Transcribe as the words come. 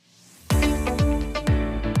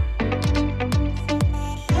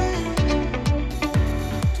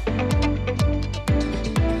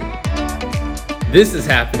This is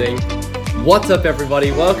happening. What's up,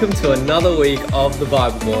 everybody? Welcome to another week of the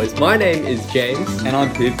Bible Boys. My name is James. And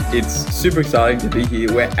I'm Pip. It's super exciting to be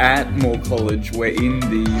here. We're at Moore College. We're in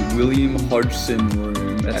the William Hodgson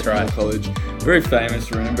room at Moore College. Very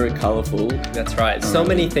famous room, very colourful. That's right. So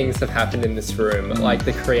many things have happened in this room, like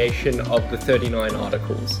the creation of the 39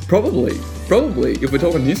 articles. Probably. If we're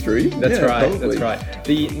talking history. That's right.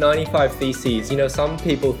 The 95 Theses. You know, some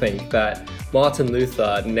people think that Martin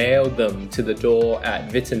Luther nailed them to the door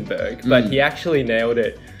at Wittenberg, but he actually nailed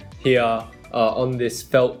it here on this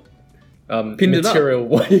felt material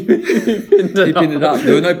way. He pinned it up.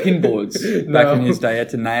 There were no pin boards back in his day. He had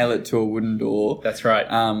to nail it to a wooden door. That's right.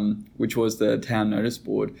 Which was the town notice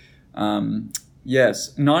board.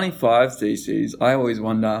 Yes, 95 Theses. I always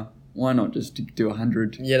wonder, why not just do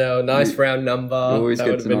 100? You know, nice round number. Always that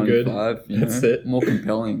get to 95. Good. That's it. More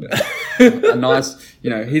compelling. A nice,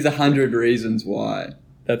 here's 100 reasons why.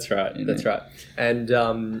 That's right. That's right. And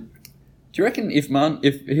do you reckon if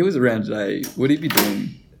he was around today, would he be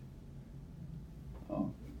doing?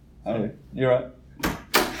 Oh, you're right.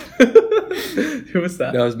 Who was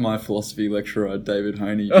that? That was my philosophy lecturer, David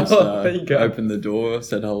Honey. Just opened the door,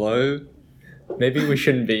 said hello. Maybe we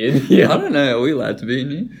shouldn't be in here. I don't know. Are we allowed to be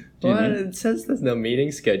in here? Well, it says there's no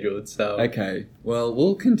meeting scheduled, so... Okay, well,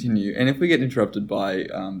 we'll continue. And if we get interrupted by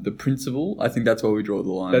the principal, I think that's where we draw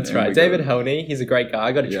the line. That's right. David Honey, he's a great guy.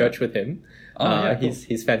 I go to church with him. Cool.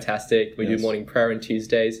 He's fantastic. We do morning prayer on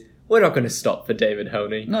Tuesdays. We're not going to stop for David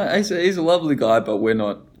Honey. No, he's a lovely guy, but we're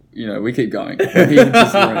not... we keep going. We're here in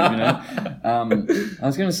this room, I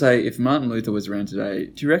was going to say, if Martin Luther was around today,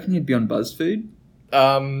 do you reckon he'd be on BuzzFeed?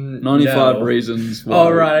 95 reasons why.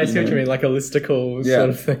 Oh, right. I see what you mean. Like a listicle sort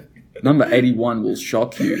of thing. Number 81 will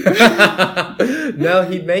shock you. No,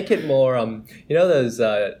 he'd make it more, those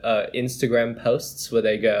Instagram posts where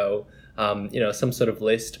they go, some sort of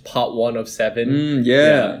list, part 1 of 7.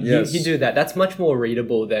 Yes. He'd do that. That's much more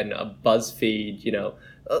readable than a BuzzFeed,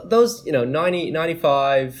 those,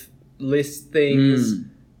 95 list things.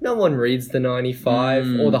 No one reads the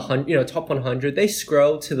 95 or the top 100. They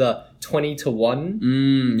scroll to the 20 to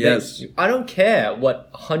 1. Yes. I don't care what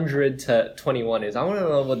 100 to 21 is. I want to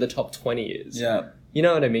know what the top 20 is. Yeah. You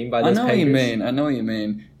know what I mean by those pages? I know what you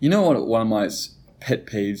mean. You know what one of my pet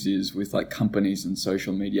peeves is with like companies and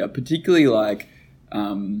social media, particularly like,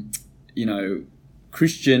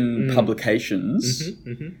 Christian publications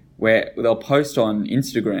where they'll post on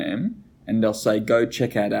Instagram and they'll say, go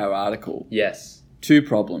check out our article. Yes. 2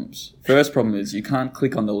 problems. First problem is you can't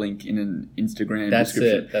click on the link in an Instagram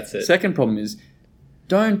description. That's it. Second problem is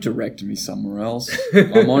don't direct me somewhere else.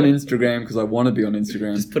 I'm on Instagram because I want to be on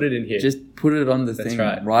Instagram. Just put it in here. Just put it on the thing.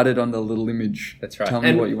 Right. Write it on the little image. That's right. Tell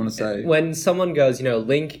me what you want to say. When someone goes,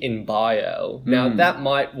 link in bio, now that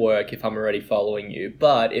might work if I'm already following you.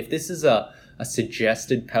 But if this is a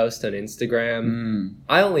suggested post on Instagram,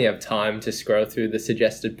 I only have time to scroll through the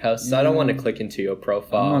suggested posts. I don't want to click into your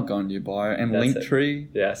profile. I'm not going to your bio. And Linktree?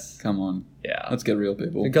 Yes. Come on. Yeah. Let's get real,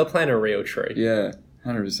 people. Go plant a real tree. Yeah,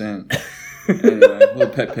 100%. Anyway, little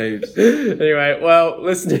pet peeves. Anyway, well,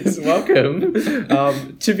 listeners, welcome.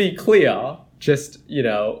 To be clear, just,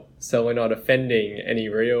 so we're not offending any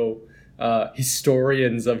real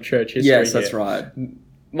historians of church history. Yes, that's right.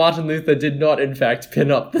 Martin Luther did not, in fact, pin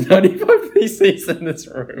up the 95 Theses in this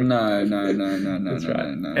room. No. That's right.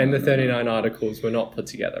 And the 39 articles were not put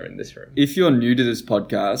together in this room. If you're new to this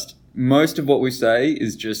podcast, most of what we say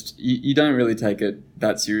is just, you don't really take it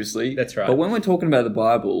that seriously. That's right. But when we're talking about the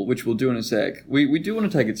Bible, which we'll do in a sec, we do want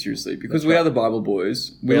to take it seriously because we are the Bible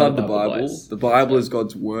boys. We love the Bible. Boys. The Bible is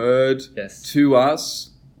God's word to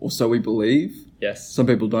us, or so we believe. Yes. Some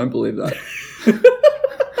people don't believe that.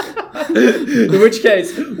 In which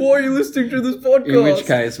case, why are you listening to this podcast? In which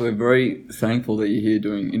case, we're very thankful that you're here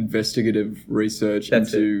doing investigative research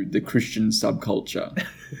into the Christian subculture.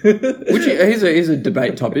 Here's a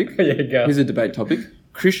debate topic. Yeah, go. Here's a debate topic.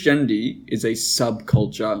 Christianity is a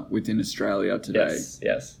subculture within Australia today.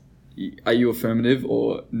 Yes. Are you affirmative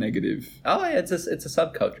or negative? Oh, yeah, it's a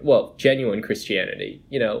subculture. Well, genuine Christianity.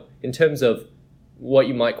 In terms of what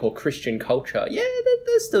you might call Christian culture,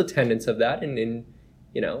 there's still tenets of that in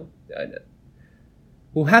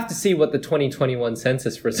we'll have to see what the 2021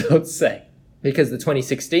 census results say. Because the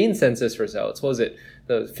 2016 census results, what was it?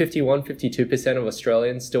 The 52% of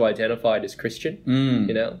Australians still identified as Christian,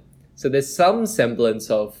 So there's some semblance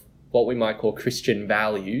of what we might call Christian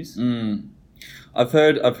values. I've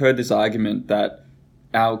heard this argument that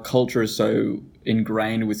our culture is so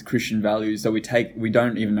ingrained with Christian values that we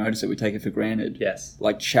don't even notice it. We take it for granted. Yes.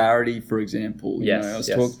 Like charity, for example. I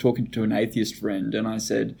was talking to an atheist friend and I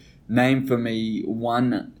said, name for me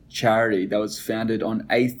one charity that was founded on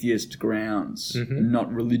atheist grounds, not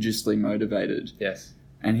religiously motivated. Yes.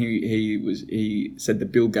 And he said the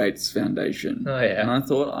Bill Gates Foundation. Oh, yeah. And I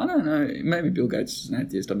thought, I don't know, maybe Bill Gates is an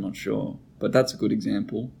atheist, I'm not sure. But that's a good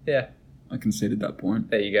example. Yeah. I conceded that point.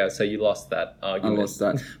 There you go. So you lost that argument. I lost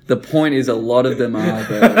that. The point is a lot of them are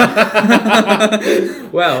there.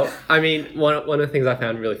 Well, I mean, one of the things I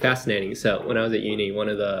found really fascinating, so when I was at uni, one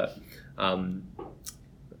of the...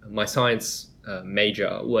 my science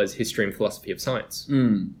major was history and philosophy of science.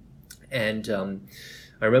 And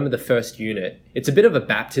I remember the first unit. It's a bit of a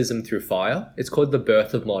baptism through fire. It's called The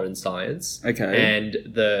Birth of Modern Science. Okay. And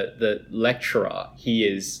the lecturer,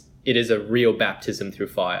 it is a real baptism through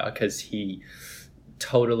fire because he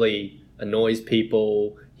totally annoys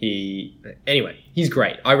people. Anyway, he's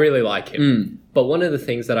great. I really like him. But one of the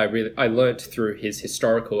things that I learned through his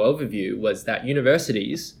historical overview was that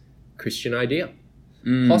universities, Christian idea.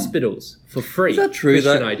 Hospitals for free. Is that true?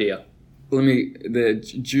 Christian idea.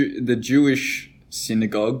 The Jewish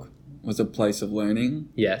synagogue was a place of learning.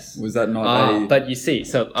 Yes. Was that not but you see,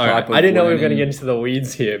 so all right, I didn't know we were going to get into the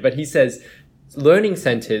weeds here, but he says learning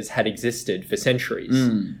centers had existed for centuries.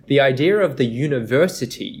 The idea of the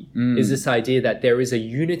university is this idea that there is a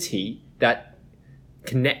unity that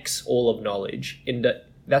connects all of knowledge.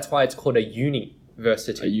 That's why it's called a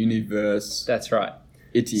university. A universe. That's right.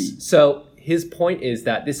 Itty. So his point is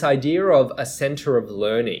that this idea of a center of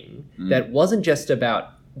learning that wasn't just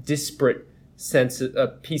about disparate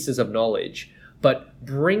pieces of knowledge, but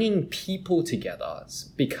bringing people together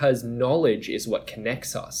because knowledge is what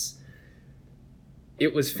connects us.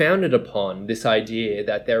 It was founded upon this idea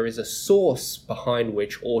that there is a source behind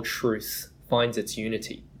which all truth finds its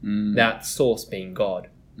unity, that source being God.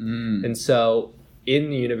 And so in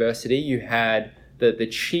the university, you had the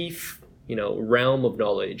chief realm of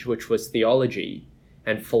knowledge, which was theology,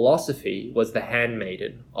 and philosophy was the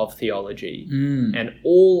handmaiden of theology. And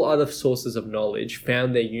all other sources of knowledge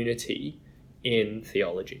found their unity in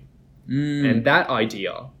theology. And that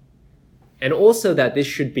idea, and also that this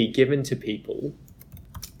should be given to people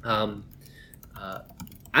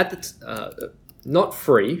not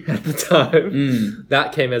free at the time.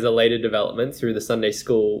 That came as a later development through the Sunday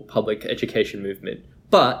school public education movement.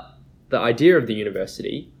 But the idea of the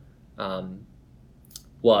university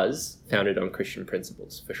was founded on Christian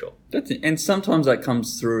principles, for sure. And sometimes that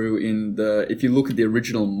comes through if you look at the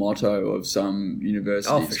original motto of some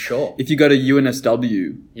universities. Oh, for sure. If you go to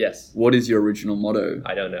UNSW, yes, what is your original motto?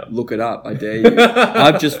 I don't know. Look it up, I dare you.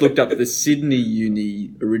 I've just looked up the Sydney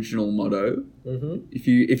Uni original motto. If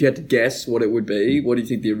you had to guess what it would be, what do you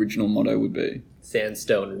think the original motto would be?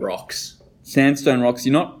 Sandstone rocks. Sandstone rocks.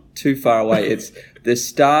 You're not too far away. It's the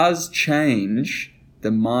stars change,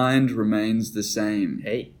 the mind remains the same.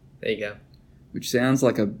 Hey, there you go. Which sounds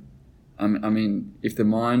like I mean, if the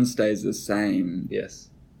mind stays the same, yes,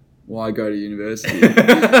 why go to university? Why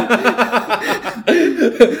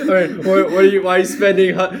are you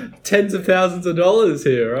spending tens of thousands of dollars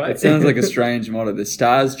here, right? It sounds like a strange motto. The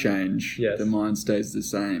stars change, yes, the mind stays the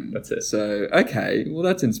same. That's it. So, okay, well,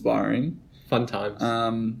 that's inspiring. Fun times.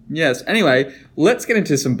 Yes. Anyway, let's get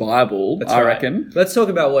into some Bible, I reckon. Let's talk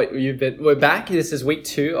about what we're back. This is week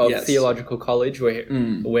 2 of Theological College.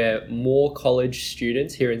 We're more college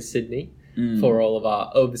students here in Sydney for all of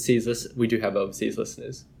our overseas we do have overseas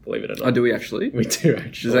listeners, believe it or not. Oh, do we actually? We do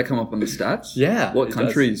actually. Does that come up on the stats? Yeah. What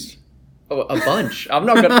countries? Oh, a bunch. I'm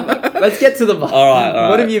not gonna. Let's get to the. All right.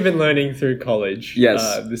 What have you been learning through college?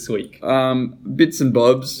 Yes. This week. Bits and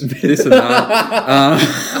bobs. This and that.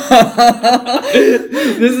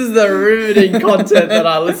 This is the riveting content that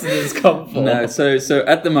our listeners come for. No. So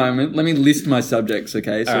at the moment, let me list my subjects.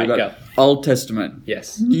 Okay. So all right, we've got go. Old Testament.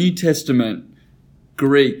 Yes. New Testament.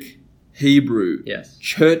 Greek. Hebrew. Yes.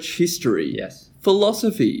 Church history. Yes.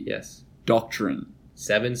 Philosophy. Yes. Doctrine.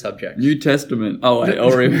 7 subjects. New Testament. Oh wait, I'll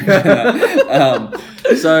remember that.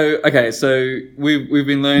 So we've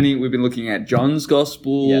been learning. We've been looking at John's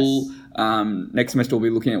Gospel. Yes. Next semester we'll be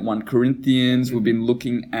looking at 1 Corinthians. We've been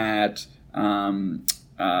looking at 1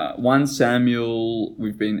 Samuel.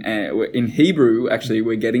 We've been in Hebrew. Actually,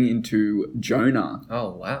 we're getting into Jonah.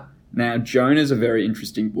 Oh wow! Now Jonah is a very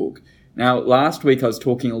interesting book. Now, last week I was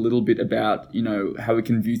talking a little bit about how we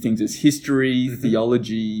can view things as history,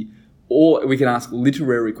 theology. Or we can ask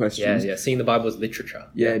literary questions. Yeah, seeing the Bible as literature.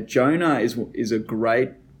 Yeah, Jonah is a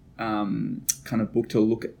great kind of book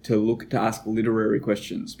to ask literary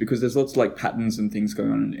questions because there's lots of like patterns and things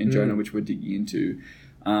going on in Jonah which we're digging into.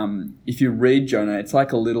 If you read Jonah, it's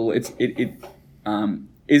like a little. Is it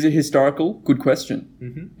historical? Good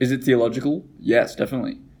question. Is it theological? Yes,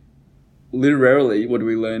 definitely. Literarily, what do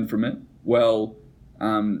we learn from it? Well,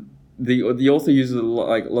 the author uses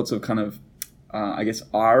lots of kind of I guess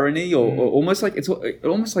irony or almost like it's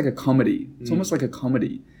almost like a comedy. It's almost like a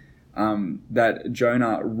comedy that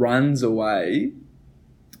Jonah runs away.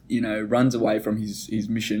 Runs away from his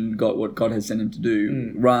mission, what God has sent him to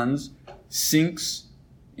do. Runs, sinks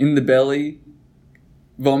in the belly,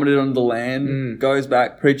 vomited on the land, goes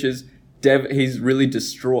back, preaches. He's really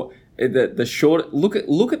distraught. Look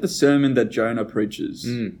at the sermon that Jonah preaches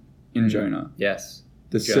in Jonah. Yes,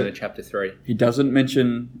 Jonah chapter 3. He doesn't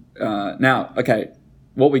mention now. Okay,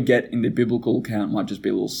 what we get in the biblical account might just be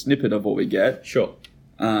a little snippet of what we get. Sure.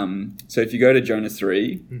 So if you go to Jonah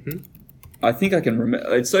 3. I think I can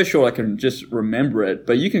remember. It's so short I can just remember it,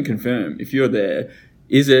 but you can confirm if you're there.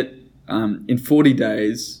 Is it in 40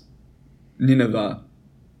 days, Nineveh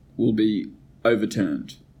will be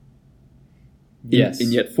overturned? Yes.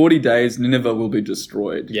 In yet 40 days, Nineveh will be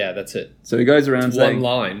destroyed. Yeah, that's it. So he goes around saying... one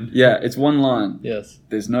line. Yeah, it's one line. Yes.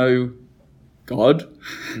 There's no God.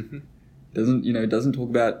 Doesn't talk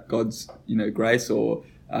about God's, grace or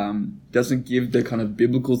doesn't give the kind of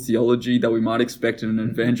biblical theology that we might expect in an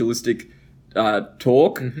evangelistic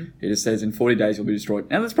talk. He just says in 40 days you'll be destroyed.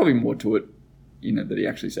 Now there's probably more to it, that he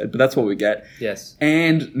actually said, but that's what we get. Yes.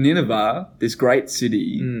 And Nineveh, this great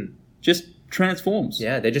city, just transforms.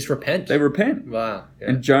 Yeah, they just repent. They repent. Wow. Yeah.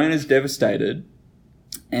 And Jonah's devastated.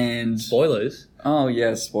 And spoilers. Oh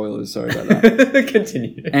yeah, spoilers. Sorry about that.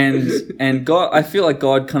 Continue. And God, I feel like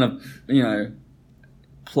God kind of,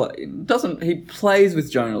 he plays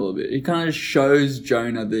with Jonah a little bit. He kind of shows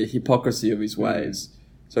Jonah the hypocrisy of his ways.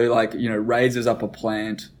 So he raises up a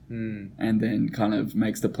plant and then kind of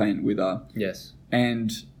makes the plant wither. Yes. And,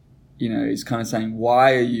 he's kind of saying,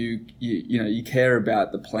 why are you care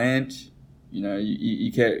about the plant,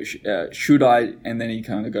 you care, should I, and then he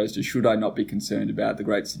kind of goes to, should I not be concerned about the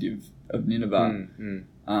great city of Nineveh?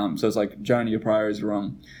 So it's like, Jonah, your priorities are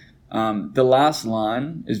wrong. The last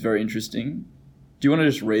line is very interesting. Do you want to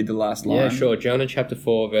just read the last line? Yeah, sure. Jonah chapter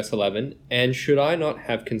 4, verse 11. And should I not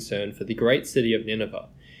have concern for the great city of Nineveh,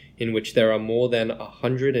 in which there are more than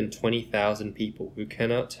 120,000 people who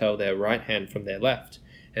cannot tell their right hand from their left,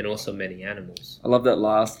 and also many animals? I love that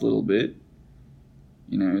last little bit.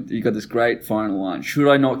 You got this great final line. Should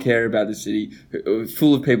I not care about the city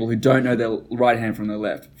full of people who don't know their right hand from their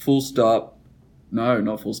left? Full stop. No,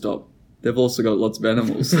 not full stop. They've also got lots of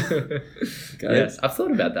animals. Okay. Yes, I've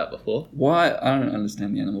thought about that before. Why? I don't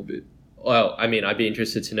understand the animal bit. Well, I mean, I'd be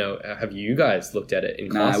interested to know, have you guys looked at it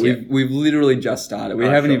in class yet? We've literally just started. We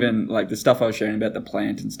haven't even, the stuff I was sharing about the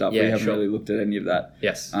plant and stuff, we haven't really looked at any of that.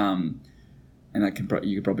 Yes. And you could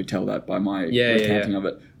probably tell that by my recounting of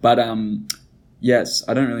it. But, yes,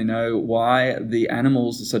 I don't really know why the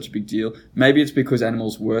animals are such a big deal. Maybe it's because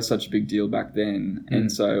animals were such a big deal back then.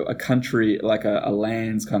 And so a country, like a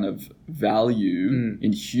land's kind of value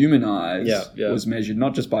in human eyes was measured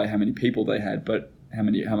not just by how many people they had, but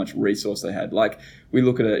how much resource they had. Like we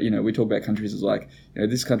look at it, we talk about countries as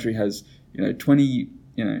this country has,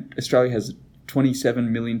 Australia has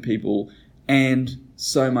 27 million people and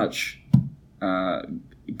so much gold,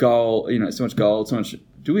 so much gold, so much.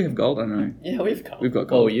 Do we have gold? I don't know. Yeah, we've got gold. We've got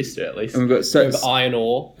gold. Well, we used to at least. And we have iron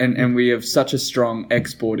ore. And we have such a strong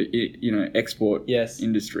export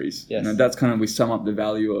industries. Yes. That's kind of, we sum up the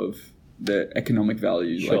value of the economic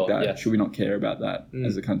value like that. Yes. Should we not care about that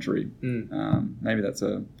as a country? Maybe that's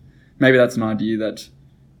an idea that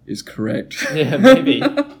is correct. Yeah, maybe.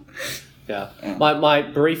 Yeah. My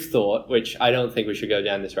brief thought, which I don't think we should go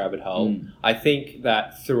down this rabbit hole, I think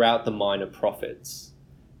that throughout the minor prophets,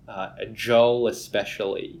 Joel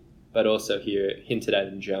especially, but also here hinted at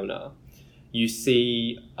in Jonah, you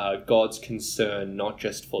see God's concern not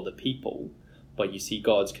just for the people, but you see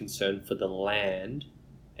God's concern for the land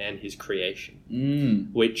and his creation,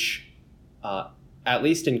 which, at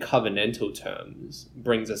least in covenantal terms,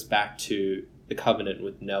 brings us back to the covenant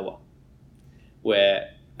with Noah,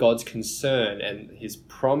 where God's concern and his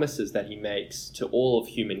promises that he makes to all of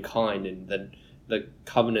humankind and the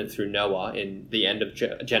covenant through Noah in the end of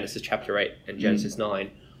Genesis chapter 8 and Genesis 9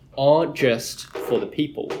 aren't just for the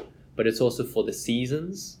people, but it's also for the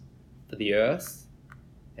seasons, for the earth,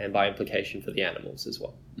 and by implication for the animals as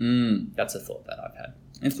well. That's a thought that I've had.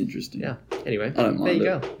 That's interesting. Yeah. Anyway, I don't mind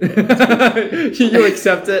there you go. You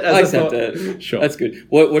accept it as I accept it. Sure. That's good.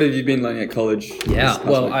 What have you been learning at college? Yeah,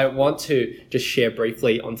 well, I want to just share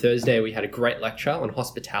briefly. On Thursday, we had a great lecture on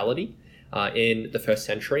hospitality in the first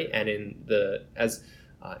century and as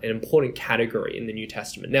an important category in the New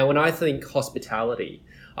Testament. Now, when I think hospitality,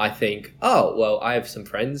 I think, I have some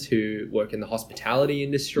friends who work in the hospitality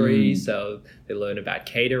industry, so they learn about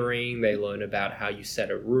catering, they learn about how you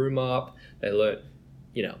set a room up, they learn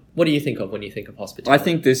what do you think of when you think of hospitality? I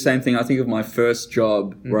think the same thing. I think of my first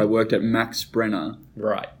job where I worked at Max Brenner.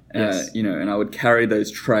 Right. Yes. And I would carry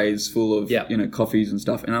those trays full of, coffees and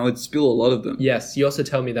stuff, and I would spill a lot of them. Yes. You also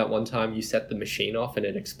told me that one time you set the machine off and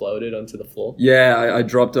it exploded onto the floor. Yeah, I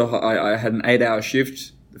dropped I had an 8-hour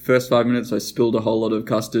shift. The first 5 minutes, I spilled a whole lot of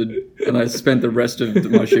custard, and I spent the rest of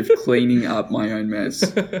my shift cleaning up my own mess.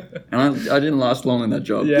 And I didn't last long in that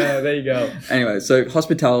job. Yeah, there you go. Anyway, so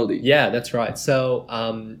hospitality. Yeah, that's right. So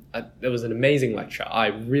it was an amazing lecture. I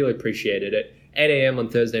really appreciated it. 8 a.m. on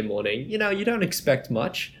Thursday morning. You don't expect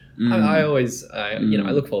much. I always, I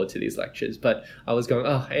look forward to these lectures, but I was going,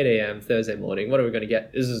 8 a.m. Thursday morning. What are we going to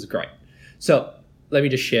get? This is great. So let me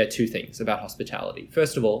just share two things about hospitality.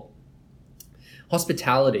 First of all,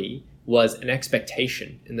 hospitality was an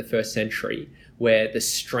expectation in the first century where the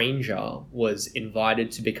stranger was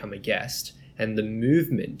invited to become a guest and the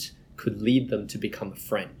movement could lead them to become a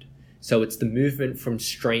friend. So it's the movement from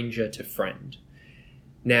stranger to friend.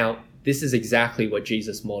 Now, this is exactly what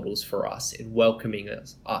Jesus models for us in welcoming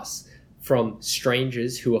us from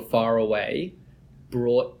strangers who are far away,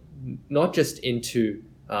 brought not just into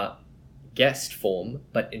guest form,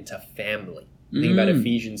 but into family. Think about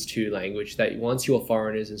Ephesians 2 language, that once you were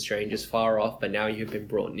foreigners and strangers far off, but now you have been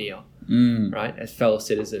brought near, right, as fellow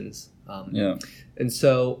citizens. And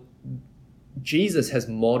so Jesus has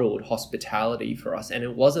modeled hospitality for us, and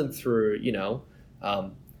it wasn't through,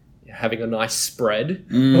 having a nice spread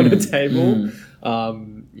on a table.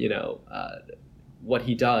 What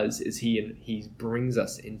he does is he brings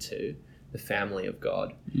us into the family of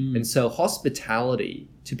God. And so hospitality,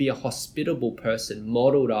 to be a hospitable person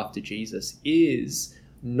modeled after Jesus, is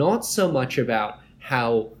not so much about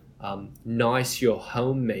how nice your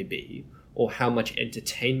home may be or how much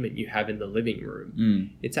entertainment you have in the living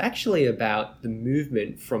room. It's actually about the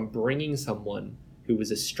movement from bringing someone who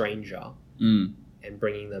was a stranger and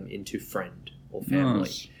bringing them into friend or family.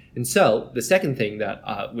 Nice. And so the second thing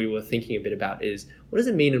that we were thinking a bit about is, what does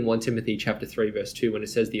it mean in 1 Timothy chapter 3, verse 2, when it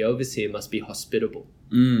says the overseer must be hospitable?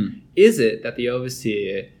 Is it that the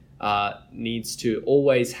overseer needs to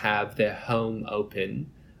always have their home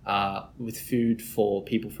open with food for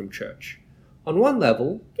people from church? On one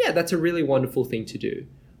level, yeah, that's a really wonderful thing to do.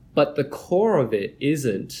 But the core of it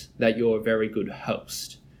isn't that you're a very good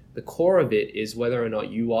host. The core of it is whether or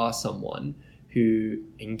not you are someone who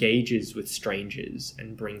engages with strangers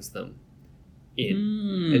and brings them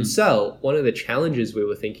in. And so one of the challenges we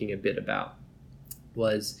were thinking a bit about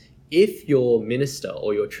was, if your minister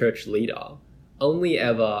or your church leader only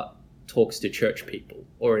ever talks to church people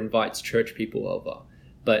or invites church people over,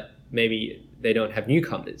 but maybe they don't have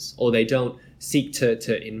newcomers, or they don't seek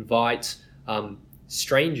to invite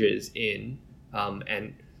strangers in,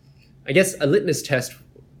 and I guess a litmus test,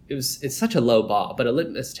 it's such a low bar, but a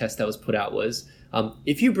litmus test that was put out was,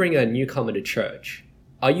 if you bring a newcomer to church,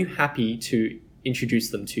 are you happy to introduce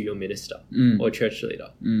them to your minister or church leader?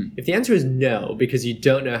 If the answer is no, because you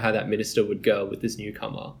don't know how that minister would go with this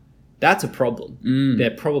newcomer, that's a problem.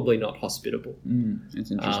 They're probably not hospitable.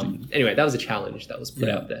 It's interesting. Anyway, that was a challenge that was put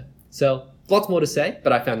out there. So lots more to say,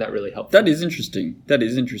 but I found that really helpful. That is interesting.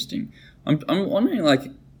 I'm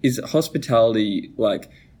wondering, is hospitality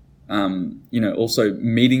also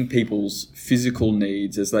meeting people's physical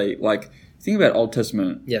needs as they think about Old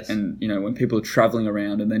Testament. Yes. And, when people are traveling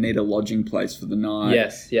around and they need a lodging place for the night.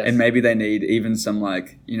 Yes. And maybe they need even some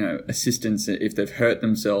assistance if they've hurt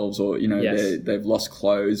themselves or, they've lost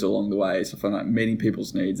clothes along the way. So for meeting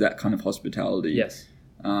people's needs, that kind of hospitality. Yes.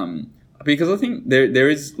 Because I think there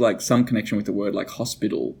is some connection with the word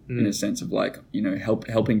hospital in a sense of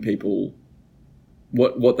helping people.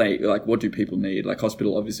 What do people need?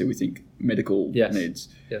 Hospital, obviously we think medical needs.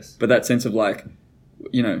 Yes. But that sense of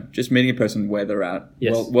just meeting a person where they're at,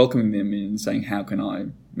 welcoming them in and saying, how can I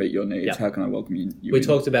meet your needs? How can I welcome you We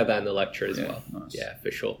talked about that in the lecture as well. Nice. Yeah,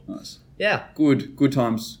 for sure. Nice. Yeah. Good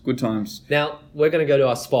times. Now, we're going to go to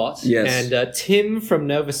our spot. Yes. And Tim from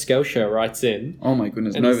Nova Scotia writes in. Oh my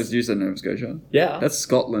goodness. You said Nova Scotia? Yeah. That's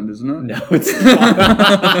Scotland, isn't it? No, it's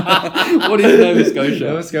not. What is Nova Scotia?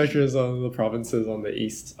 Nova Scotia is one of the provinces on the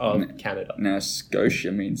east of Canada. Now,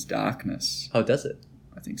 Scotia means darkness. Oh, does it?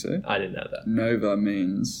 I think so. I didn't know that. Nova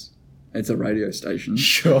means it's a radio station.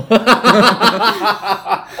 Sure. No,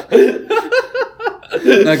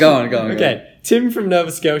 go on. Okay. Tim from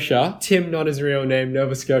Nova Scotia. Tim, not his real name.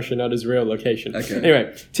 Nova Scotia, not his real location. Okay.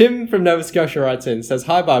 Anyway, Tim from Nova Scotia writes in, says,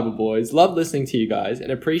 "Hi, Bible boys. Love listening to you guys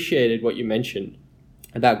and appreciated what you mentioned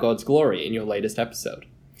about God's glory in your latest episode.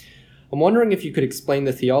 I'm wondering if you could explain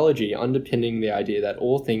the theology underpinning the idea that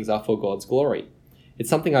all things are for God's glory. It's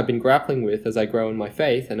something I've been grappling with as I grow in my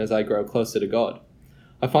faith and as I grow closer to God.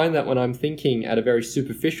 I find that when I'm thinking at a very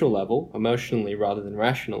superficial level, emotionally rather than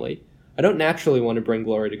rationally, I don't naturally want to bring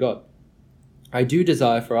glory to God. I do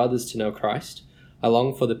desire for others to know Christ. I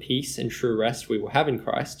long for the peace and true rest we will have in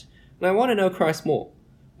Christ, and I want to know Christ more.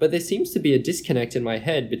 But there seems to be a disconnect in my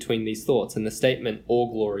head between these thoughts and the statement,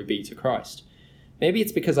 all glory be to Christ. Maybe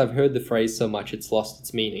it's because I've heard the phrase so much it's lost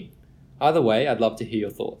its meaning. Either way, I'd love to hear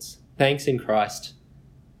your thoughts. Thanks in Christ,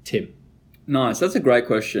 Tim. Nice. That's a great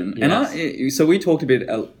question. Yes. And so we talked a bit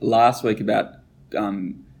last week about,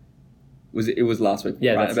 it was last week,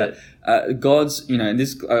 yeah, right? That's about God's, and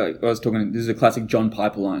this, I was talking, this is a classic John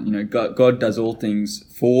Piper line, God does all things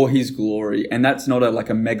for his glory. And that's not like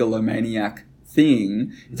a megalomaniac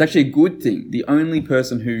thing. It's actually a good thing. The only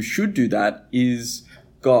person who should do that is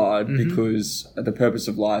God, because the purpose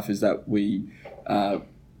of life is that we,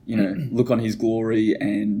 look on his glory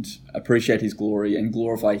and appreciate his glory and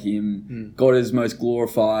glorify him. God is most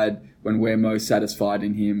glorified when we're most satisfied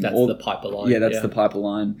in him. That's the Piper line. Yeah, that's the Piper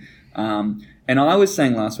line. And I was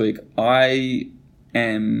saying last week, I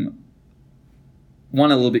am, a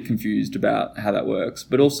little bit confused about how that works,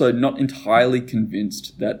 but also not entirely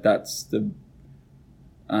convinced that that's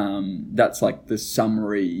like the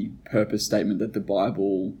summary purpose statement that the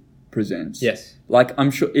Bible presents. Yes. Like, I'm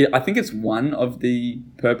sure, I think it's one of the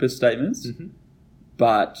purpose statements,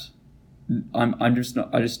 but I just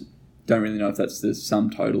don't really know if that's the sum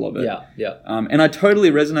total of it. Yeah, yeah. And I totally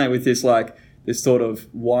resonate with this, like, this sort of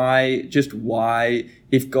why,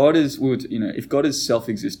 if God is, if God is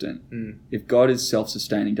self-existent, if God is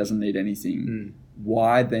self-sustaining, doesn't need anything,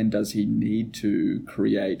 why then does he need to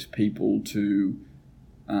create people to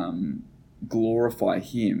glorify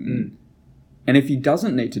him? And if he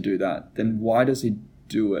doesn't need to do that, then why does he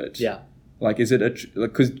do it? Yeah. Like, is it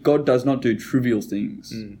because God does not do trivial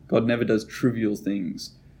things. God never does trivial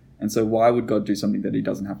things. And so why would God do something that he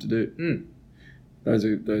doesn't have to do? Those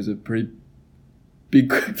are pretty big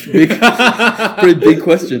pretty big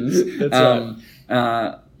questions. That's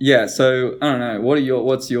right. Yeah, so I don't know. Where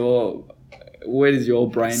does your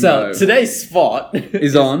brain go? So today's spot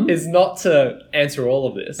is not to answer all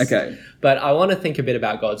of this. Okay. But I want to think a bit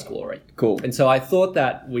about God's glory. Cool. And so I thought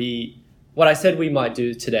that what I said we might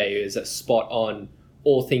do today is a spot on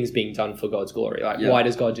all things being done for God's glory. Like, why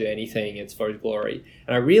does God do anything? It's for his glory.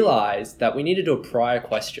 And I realized that we need to do a prior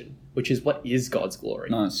question, which is, what is God's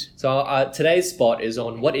glory? Nice. So today's spot is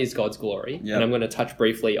on what is God's glory? Yep. And I'm going to touch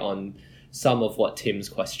briefly on some of what Tim's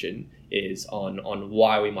question is on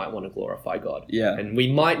why we might want to glorify God. Yeah. And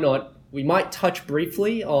we might touch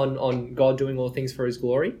briefly on God doing all things for his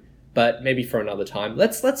glory, but maybe for another time.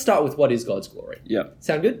 Let's start with what is God's glory. Yeah.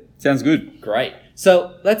 Sound good? Sounds good. Great.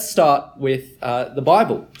 So let's start with the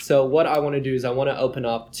Bible. So what I want to do is I want to open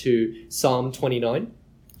up to Psalm 29,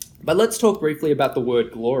 but let's talk briefly about the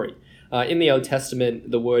word glory. In the Old Testament,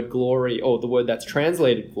 the word glory, or the word that's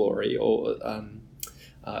translated glory, or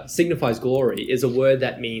signifies glory, is a word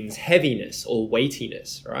that means heaviness or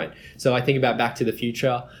weightiness, right? So I think about Back to the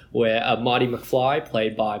Future, where Marty McFly,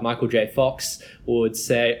 played by Michael J. Fox, would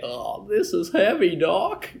say, "Oh, this is heavy,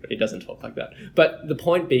 Doc." He doesn't talk like that. But the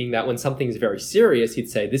point being that when something's very serious, he'd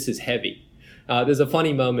say, "This is heavy." There's a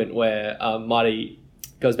funny moment where Marty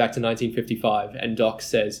goes back to 1955 and Doc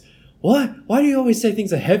says, "What? Why do you always say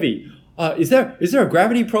things are heavy? Is there a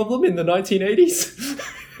gravity problem in the 1980s?"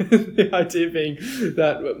 The idea being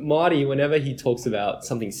that Marty, whenever he talks about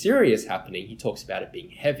something serious happening, he talks about it being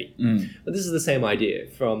heavy. But this is the same idea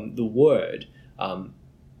from the word.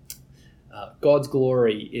 God's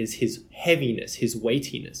glory is his heaviness, his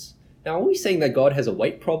weightiness. Now, are we saying that God has a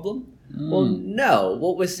weight problem? Well, no.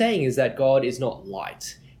 What we're saying is that God is not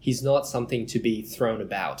light. He's not something to be thrown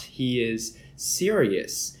about. He is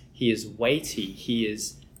serious. He is weighty. He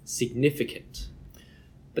is significant.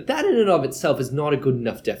 But that in and of itself is not a good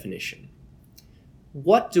enough definition.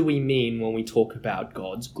 What do we mean when we talk about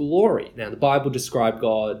God's glory? Now, the Bible describes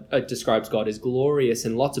God as glorious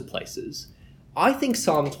in lots of places. I think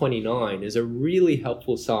Psalm 29 is a really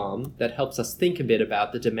helpful psalm that helps us think a bit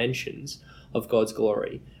about the dimensions of God's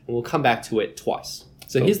glory. And we'll come back to it twice.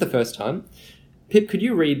 So Here's the first time. Pip, could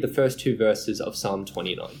you read the first two verses of Psalm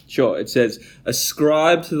 29? Sure. It says,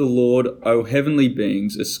 "Ascribe to the Lord, O heavenly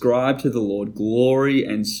beings, ascribe to the Lord glory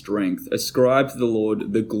and strength. Ascribe to the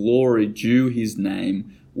Lord the glory due his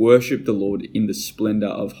name. Worship the Lord in the splendor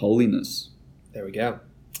of holiness." There we go.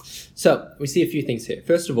 So we see a few things here.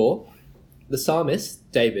 First of all, the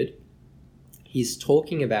psalmist, David, he's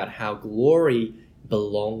talking about how glory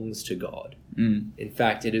belongs to God. In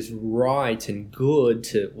fact, it is right and good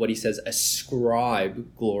to, what he says, ascribe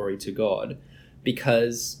glory to God,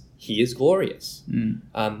 because he is glorious.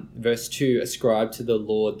 Verse 2, ascribe to the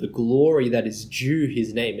Lord the glory that is due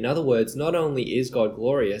his name. In other words, not only is God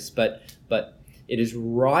glorious, but it is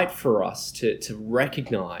right for us to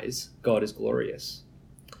recognize God is glorious.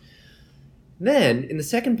 Then, in the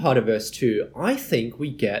second part of verse 2, I think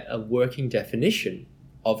we get a working definition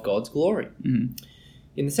of God's glory. In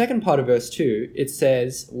the second part of verse 2, it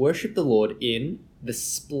says, worship the Lord in the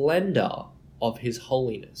splendor of his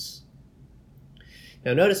holiness.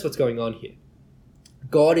 Now notice what's going on here.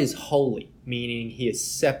 God is holy, meaning he is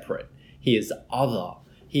separate, he is other,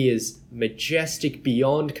 he is majestic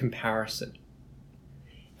beyond comparison.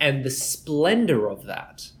 And the splendor of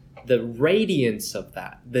that, the radiance of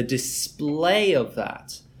that, the display of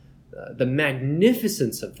that, the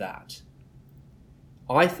magnificence of that,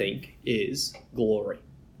 I think is glory.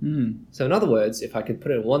 So in other words, if I could put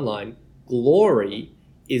it in one line, glory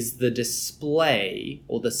is the display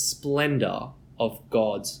or the splendor of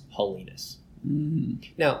God's holiness.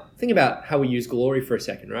 Now, think about how we use glory for a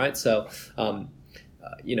second, right? So,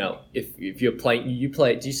 if you're playing, do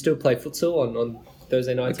you still play futsal on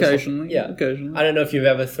Thursday nights? Occasionally. Yeah. Occasionally. I don't know if you've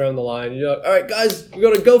ever thrown the line, you're like, all right, guys, we've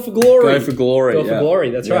got to go for glory. Go for glory. Go for glory,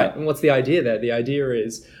 that's right. And what's the idea there? The idea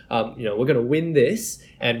is, we're going to win this,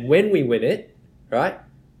 and when we win it, right,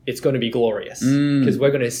 it's going to be glorious because we're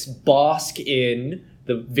going to bask in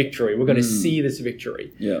the victory. We're going to see this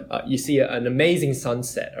victory. You see an amazing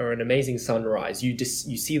sunset or an amazing sunrise. You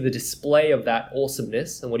see the display of that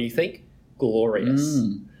awesomeness, and what do you think? Glorious.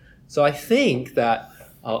 So I think that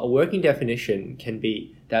a working definition can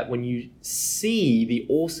be that when you see the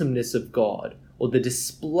awesomeness of God, or the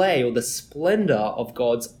display or the splendor of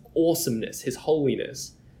God's awesomeness, his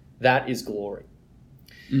holiness, that is glory.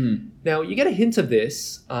 Now, you get a hint of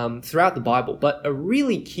this throughout the Bible, but a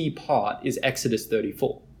really key part is Exodus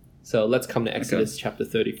 34. So let's come to Exodus chapter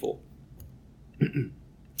 34.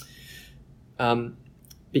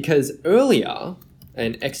 Because earlier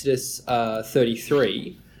in Exodus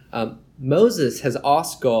 33, Moses has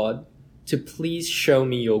asked God to please show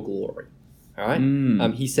me your glory. All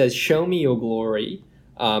right? He says, show me your glory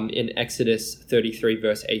in Exodus 33,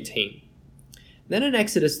 verse 18. Then in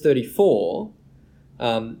Exodus 34...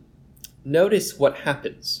 notice what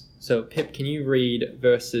happens. So, Pip, can you read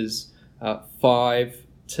verses 5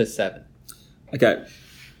 to 7? Okay.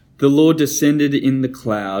 The Lord descended in the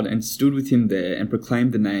cloud and stood with him there and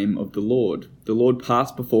proclaimed the name of the Lord. The Lord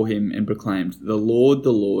passed before him and proclaimed, the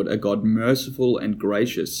Lord, a God merciful and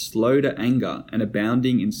gracious, slow to anger and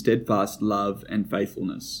abounding in steadfast love and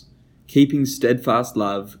faithfulness, keeping steadfast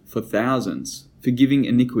love for thousands, forgiving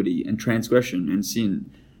iniquity and transgression and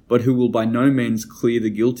sin, but who will by no means clear the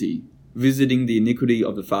guilty, visiting the iniquity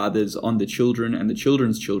of the fathers on the children and the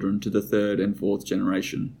children's children to the third and fourth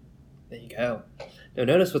generation. There you go. Now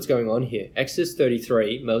notice what's going on here. Exodus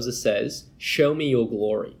 33, Moses says, show me your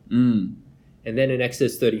glory. And then in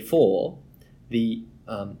Exodus 34,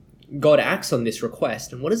 God acts on this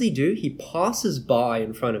request. And what does he do? He passes by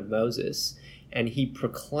in front of Moses and he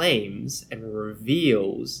proclaims and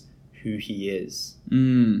reveals who he is.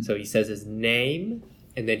 So he says his name,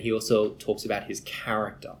 and then he also talks about his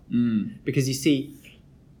character. Because you see,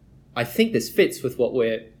 I think this fits with what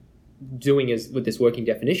we're doing with this working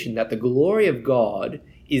definition, that the glory of God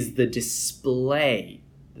is the display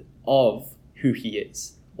of who he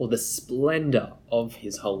is, or the splendor of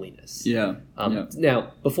his holiness.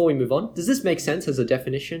 Now, before we move on, does this make sense as a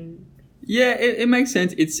definition? Yeah, it makes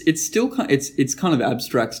sense. It's still it's kind of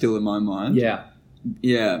abstract still in my mind.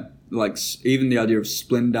 Yeah, like even the idea of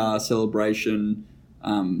splendor, celebration.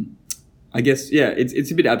 I guess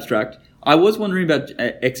it's a bit abstract. I was wondering about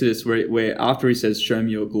Exodus, where after he says, "Show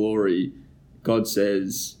me your glory," God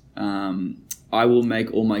says, "I will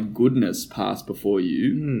make all my goodness pass before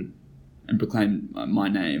you." And proclaim my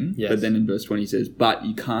name. But then in verse 20 he says, but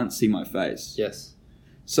you can't see my face.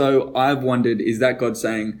 So I've wondered, is that God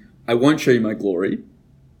saying, I won't show you my glory,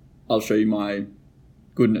 I'll show you my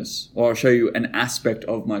goodness, or I'll show you an aspect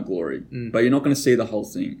of my glory, but you're not going to see the whole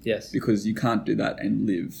thing. Because you can't do that and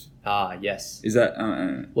live. Is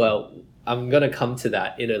that... Well, I'm going to come to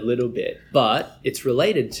that in a little bit, but it's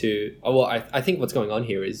related to... I think what's going on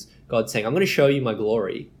here is God saying, I'm going to show you my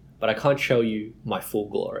glory, but I can't show you my full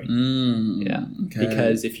glory.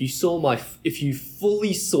 Because if you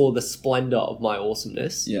fully saw the splendor of my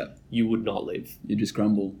awesomeness, you would not live. You just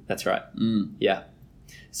crumble. That's right.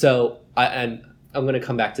 So, I'm going to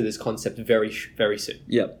come back to this concept very, very soon.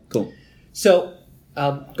 Cool. So,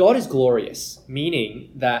 God is glorious,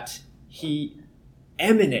 meaning that he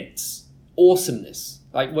emanates awesomeness.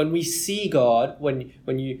 Like when we see God, when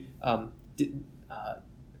you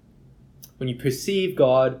perceive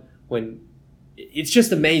God, when it's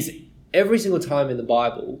just amazing. Every single time in the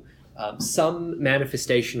Bible, some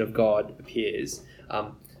manifestation of God appears.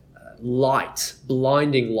 Light,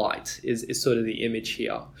 blinding light is sort of the image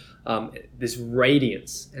here. This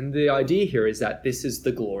radiance. And the idea here is that this is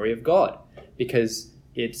the glory of God because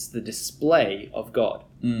it's the display of God.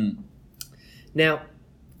 Now,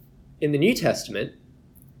 in the New Testament,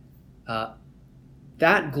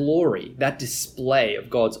 that glory, that display of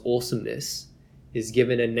God's awesomeness is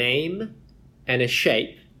given a name and a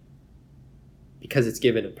shape because it's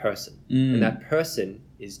given a person. And that person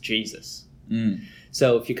is Jesus.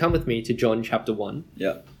 So if you come with me to John chapter 1.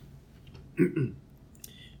 Yeah.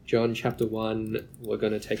 John chapter 1, we're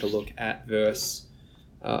going to take a look at verse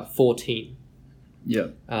 14. Yeah.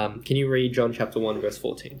 Can you read John chapter 1, verse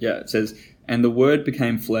 14? Yeah, it says, "And the Word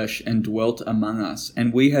became flesh and dwelt among us,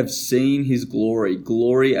 and we have seen his glory,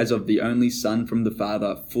 glory as of the only Son from the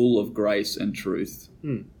Father, full of grace and truth."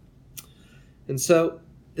 And so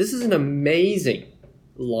this is an amazing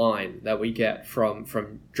line that we get from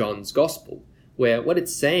John's Gospel, where what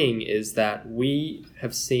it's saying is that we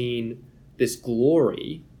have seen this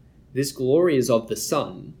glory. This glory is of the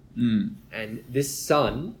Son, and this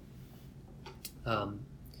Son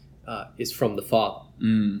is from the Father.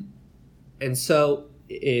 And so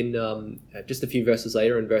in just a few verses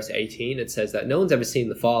later, in verse 18, it says that no one's ever seen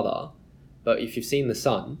the Father, but if you've seen the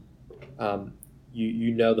Son,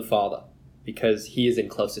 you know the Father, because he is in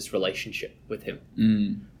closest relationship with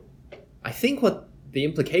him. I think what the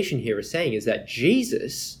implication here is saying is that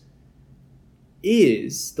Jesus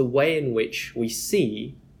is the way in which we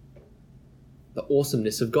see the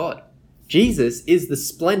awesomeness of God. Jesus is the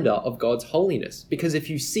splendor of God's holiness, because if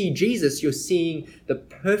you see Jesus, you're seeing the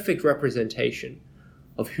perfect representation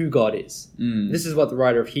of who God is. This is what the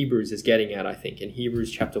writer of Hebrews is getting at, I think, in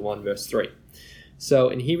Hebrews chapter 1, verse 3. So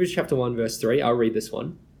in Hebrews chapter 1, verse 3, I'll read this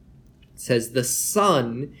one. It says, "The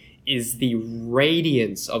Son is the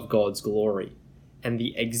radiance of God's glory and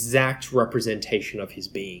the exact representation of his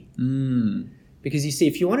being." Because you see,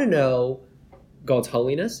 if you want to know God's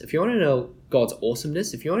holiness, if you want to know God's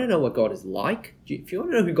awesomeness, if you want to know what God is like, if you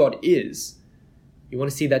want to know who God is, you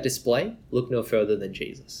want to see that display, look no further than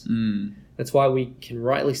Jesus. That's why we can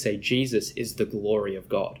rightly say Jesus is the glory of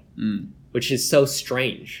God, which is so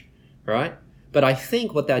strange, right? But I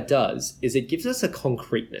think what that does is it gives us a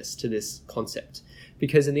concreteness to this concept.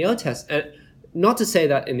 Because in the Old Testament, not to say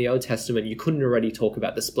that in the Old Testament you couldn't already talk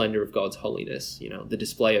about the splendor of God's holiness, the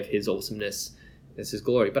display of his awesomeness, as his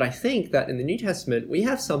glory. But I think that in the New Testament we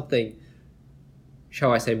have something,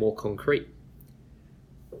 shall I say, more concrete.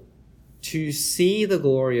 To see the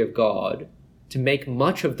glory of God, to make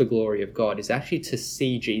much of the glory of God, is actually to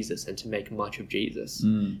see Jesus and to make much of Jesus.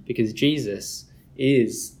 Because Jesus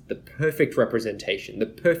is the perfect representation, the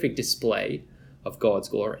perfect display of God's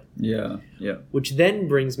glory. Yeah. Which then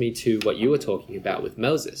brings me to what you were talking about with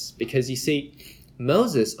Moses. Because you see,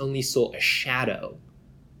 Moses only saw a shadow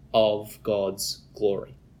of God's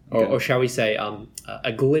glory. Or shall we say,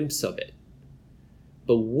 a glimpse of it.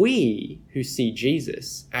 But we who see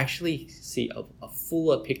Jesus actually see a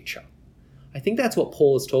fuller picture. I think that's what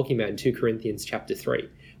Paul is talking about in 2 Corinthians chapter 3,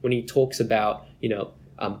 when he talks about,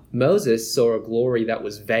 Moses saw a glory that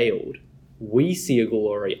was veiled. We see a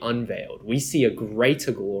glory unveiled. We see a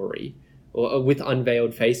greater glory with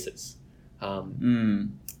unveiled faces.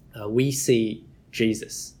 We see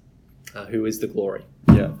Jesus, who is the glory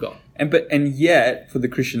of God. And yet, for the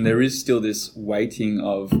Christian, there is still this waiting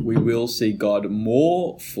of, we will see God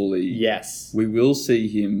more fully. Yes. We will see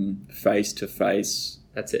him face to face.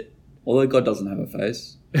 That's it. Although God doesn't have a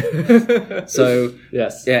face. So,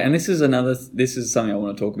 yes. Yeah, and this is something I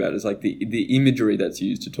want to talk about, is like the imagery that's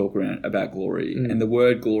used to talk about glory. And the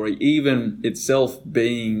word glory, even itself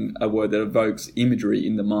being a word that evokes imagery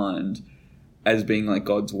in the mind, as being like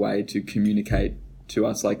God's way to communicate to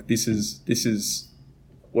us, like this is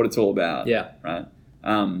what it's all about. Yeah. Right.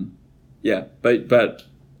 But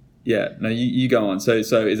yeah. No, you go on. So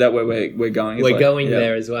is that where we're going? We're going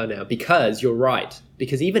there as well now, because you're right.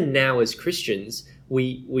 Because even now as Christians,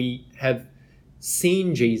 we have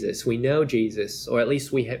seen Jesus, we know Jesus, or at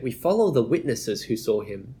least we follow the witnesses who saw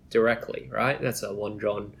him directly. Right. That's 1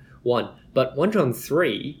 John 1. But 1 John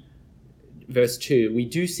 3, verse 2, we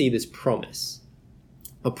do see this promise,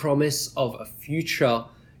 a promise of a future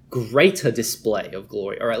greater display of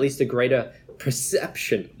glory, or at least a greater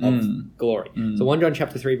perception of glory. So 1 John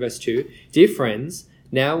chapter 3, verse 2, "Dear friends,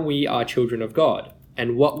 now we are children of God,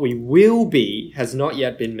 and what we will be has not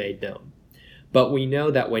yet been made known. But we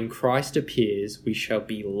know that when Christ appears, we shall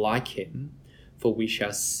be like him, for we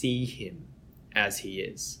shall see him as he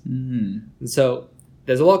is." And so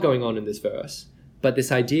there's a lot going on in this verse, but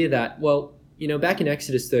this idea that, well, back in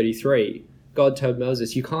Exodus 33, God told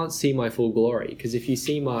Moses, you can't see my full glory, because if you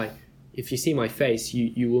see my face,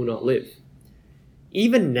 you will not live.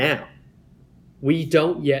 Even now, we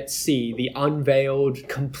don't yet see the unveiled,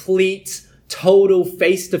 complete, total,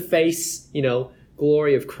 face-to-face,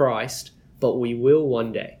 glory of Christ, but we will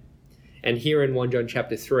one day. And here in 1 John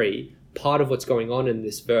chapter 3, part of what's going on in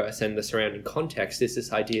this verse and the surrounding context is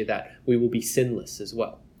this idea that we will be sinless as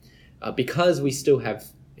well. Because we still have,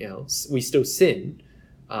 we still sin,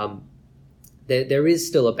 there is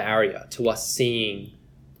still a barrier to us seeing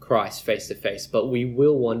Christ face to face, but we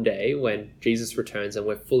will one day when Jesus returns and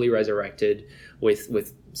we're fully resurrected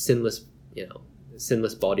with sinless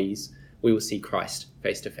bodies, we will see Christ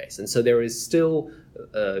face to face. And so there is still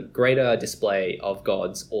a greater display of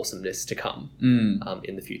God's awesomeness to come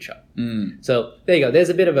in the future. So there you go. There's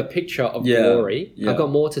a bit of a picture of glory. Yeah. I've got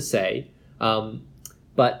more to say,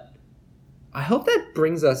 but I hope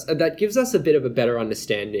that gives us a bit of a better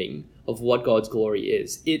understanding of what God's glory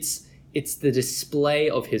is. It's the display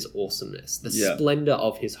of his awesomeness, the splendor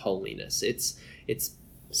of his holiness. It's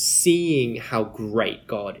seeing how great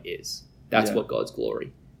God is. That's what God's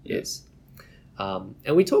glory is.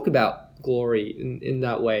 And we talk about glory in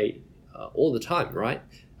that way all the time, right?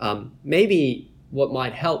 Maybe what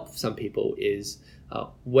might help some people is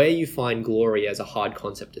where you find glory as a hard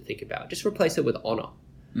concept to think about. Just replace it with honor.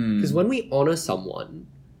 Because when we honor someone,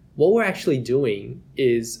 what we're actually doing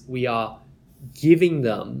is we are giving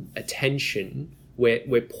them attention.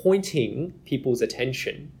 We're pointing people's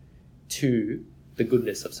attention to the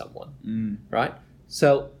goodness of someone, right?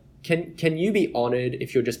 So can you be honored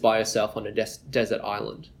if you're just by yourself on a desert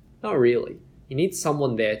island? Not really. You need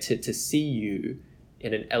someone there to see you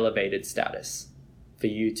in an elevated status for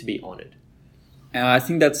you to be honored. And I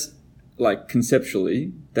think that's, like,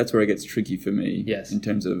 conceptually, that's where it gets tricky for me. Yes. In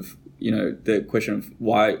terms of, the question of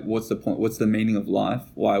what's the point, what's the meaning of life,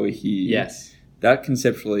 why we're here. Yes. That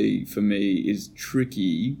conceptually, for me, is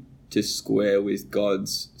tricky to square with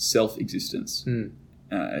God's self-existence,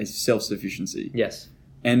 self-sufficiency. Yes.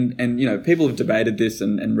 And people have debated this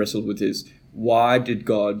and wrestled with this. Why did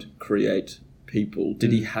God create people?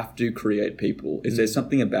 Did he have to create people? Is there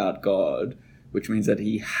something about God which means that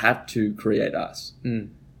he had to create us?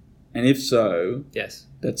 And if so, yes,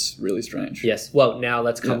 that's really strange. Yes. Well, now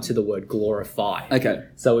let's come to the word glorify. Okay.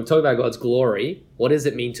 So we've talked about God's glory. What does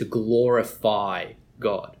it mean to glorify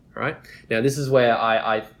God? Right? Now, this is where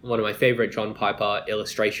one of my favorite John Piper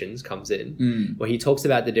illustrations comes in, where he talks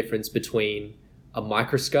about the difference between a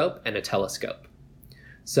microscope and a telescope.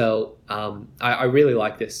 So I really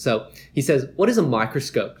like this. So he says, what does a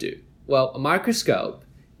microscope do? Well, a microscope,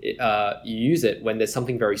 you use it when there's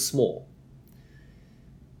something very small.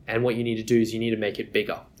 And what you need to do is you need to make it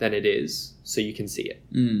bigger than it is so you can see it.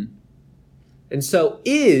 And so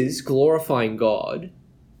is glorifying God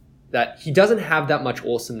that he doesn't have that much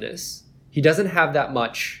awesomeness. He doesn't have that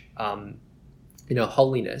much,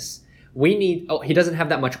 holiness. He doesn't have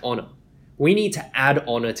that much honor. We need to add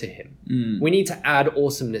honor to him. We need to add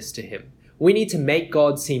awesomeness to him. We need to make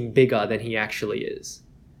God seem bigger than he actually is.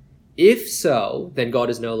 If so, then God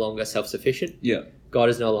is no longer self-sufficient. Yeah. God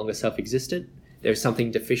is no longer self-existent. There's something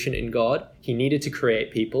deficient in God. He needed to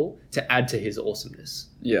create people to add to his awesomeness.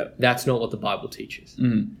 Yeah. That's not what the Bible teaches.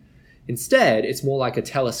 Instead, it's more like a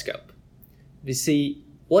telescope. You see,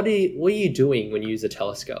 what are you doing when you use a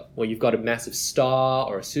telescope? Well, you've got a massive star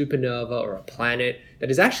or a supernova or a planet that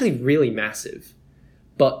is actually really massive.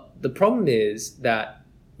 But the problem is that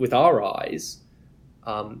with our eyes,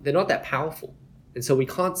 they're not that powerful. And so we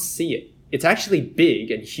can't see it. It's actually big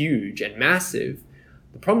and huge and massive.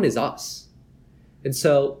 The problem is us. And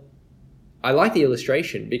so I like the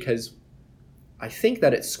illustration because I think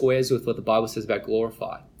that it squares with what the Bible says about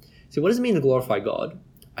glorify. So what does it mean to glorify God?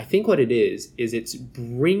 I think what it is it's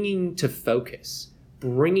bringing to focus,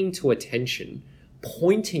 bringing to attention,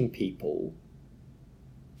 pointing people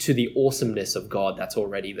to the awesomeness of God that's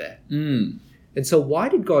already there. And so why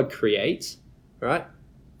did God create, right?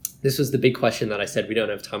 This was the big question that I said we don't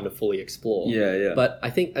have time to fully explore. Yeah. But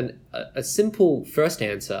I think a simple first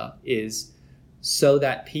answer is so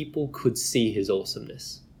that people could see his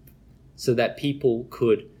awesomeness, so that people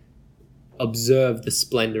could observe the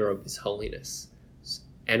splendor of his holiness,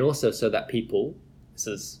 and also so that people, this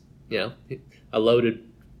is, a loaded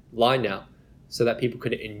line now, so that people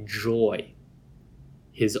could enjoy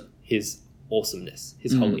his awesomeness,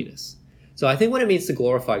 his holiness. So I think what it means to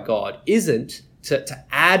glorify God isn't to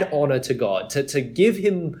add honor to God, to give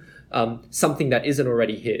him something that isn't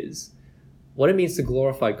already his. What it means to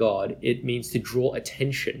glorify God, it means to draw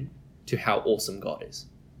attention to how awesome God is.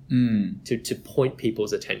 To point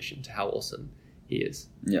people's attention to how awesome he is.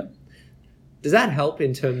 Yeah. Does that help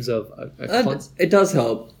in terms of it does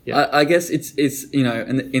help. Yeah. I guess it's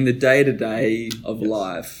in the day-to-day of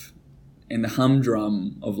life, in the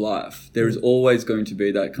humdrum of life, there is always going to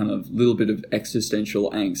be that kind of little bit of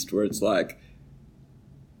existential angst where it's like,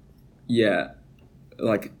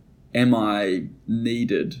 am I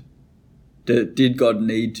needed? Did God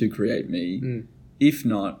need to create me? If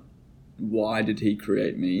not, why did he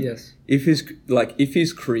create me? Yes. If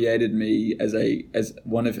he's created me as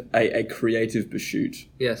one of a creative pursuit.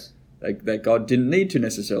 Yes. Like that God didn't need to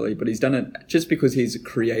necessarily, but he's done it just because he's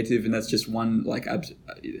creative, and that's just one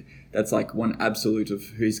that's like one absolute of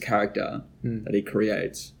his character that he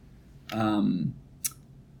creates. Then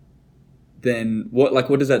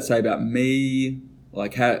what does that say about me?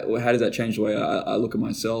 Like how does that change the way I look at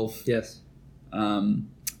myself? Yes.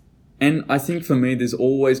 And I think for me, there's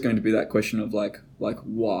always going to be that question of like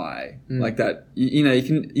why, like that. You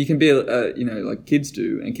can be like kids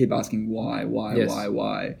do and keep asking why.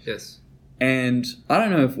 Yes. And I don't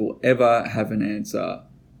know if we'll ever have an answer.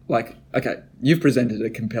 Like, okay, you've presented a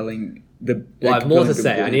compelling. I have more to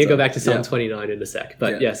say. I need to go back to Psalm 29 in a sec,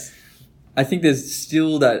 but yes, I think there's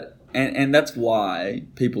still that, and that's why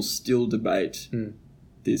people still debate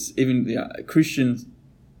this. Even Christian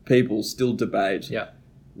people still debate. Yeah.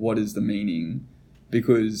 What is the meaning?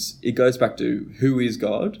 Because it goes back to who is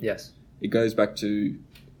God. Yes. It goes back to,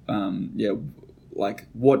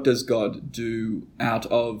 what does God do out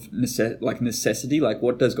of necessity? Like,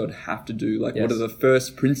 what does God have to do? Like, what are the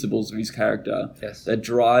first principles of his character that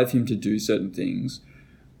drive him to do certain things?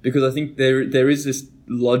 Because I think there is this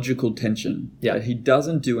logical tension that he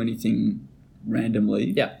doesn't do anything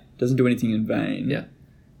randomly. Yeah. Doesn't do anything in vain. Yeah.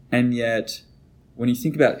 And yet, when you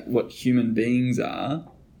think about what human beings are,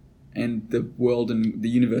 and the world and the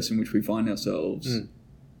universe in which we find ourselves,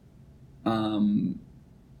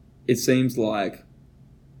 it seems like,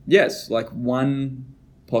 yes, like one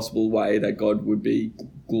possible way that God would be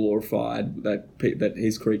glorified, that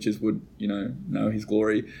his creatures would, know his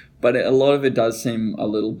glory. But a lot of it does seem a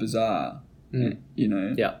little bizarre,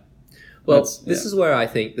 Yeah. Well, this is where I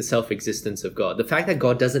think the self-existence of God, the fact that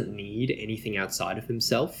God doesn't need anything outside of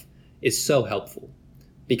himself, is so helpful.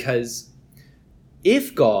 Because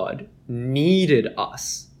if God needed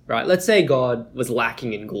us, right? Let's say God was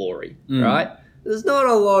lacking in glory, right? There's not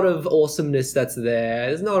a lot of awesomeness that's there.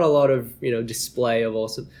 There's not a lot of, display of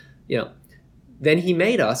awesome, Then he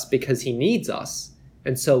made us because he needs us.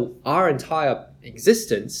 And so our entire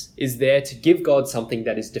existence is there to give God something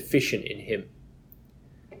that is deficient in him.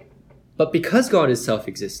 But because God is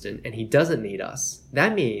self-existent and he doesn't need us,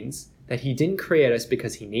 that means that he didn't create us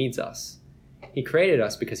because he needs us. He created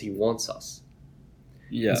us because he wants us.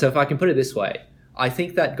 Yeah. And so if I can put it this way, I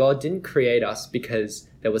think that God didn't create us because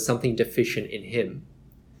there was something deficient in him.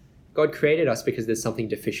 God created us because there's something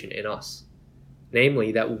deficient in us.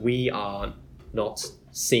 Namely, that we are not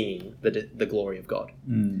seeing the glory of God.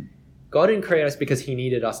 God didn't create us because he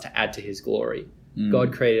needed us to add to his glory.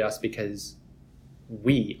 God created us because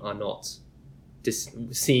we are not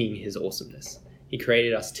seeing his awesomeness. He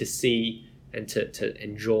created us to see and to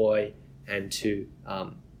enjoy and to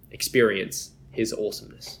experience his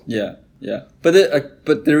awesomeness. Yeah.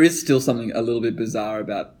 But there is still something a little bit bizarre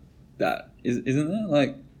about that, isn't there?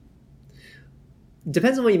 Like,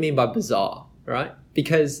 depends on what you mean by bizarre, right?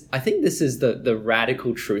 Because I think this is the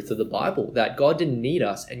radical truth of the Bible, that God didn't need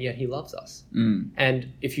us and yet he loves us.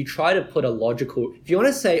 And if you try to put if you want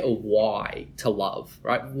to say a why to love,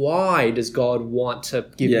 right? Why does God want to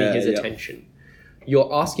give me his attention?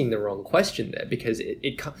 You're asking the wrong question there, because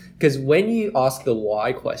because when you ask the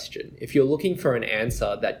why question, if you're looking for an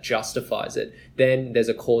answer that justifies it, then there's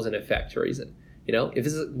a cause and effect reason. If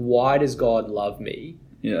it's why does God love me?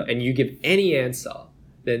 Yeah. And you give any answer,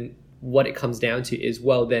 then what it comes down to is,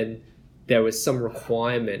 well, then there was some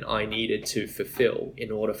requirement I needed to fulfill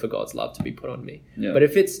in order for God's love to be put on me. Yeah. But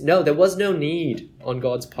if it's no, there was no need on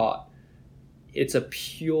God's part. It's a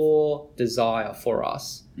pure desire for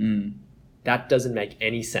us. That doesn't make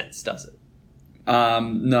any sense, does it?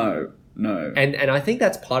 No. And I think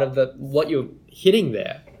that's part of what you're hitting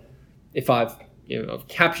there, if I've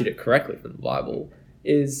captured it correctly from the Bible,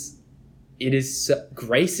 is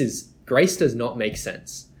grace does not make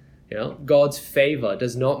sense. God's favor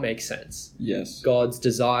does not make sense. Yes. God's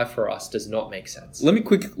desire for us does not make sense. Let me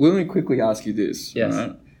quickly ask you this. Yes.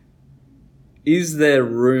 Right? Is there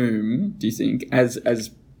room, do you think, as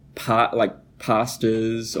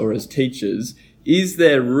pastors or as teachers, is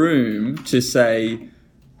there room to say,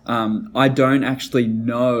 I don't actually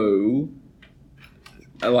know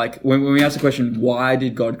like when we ask the question, why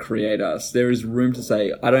did God create us? There is room to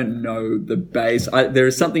say, I don't know the base. There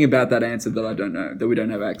is something about that answer that I don't know, that we don't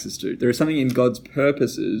have access to. There is something in God's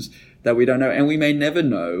purposes that we don't know, and we may never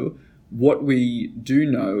know. What we do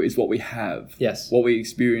know is what we have. Yes. What we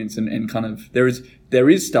experience and kind of, there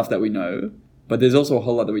is stuff that we know, but there's also a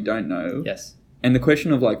whole lot that we don't know. Yes. And the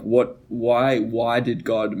question of like, why did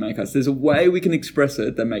God make us? There's a way we can express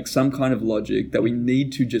it that makes some kind of logic that we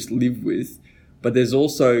need to just live with. But there's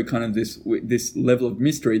also kind of this level of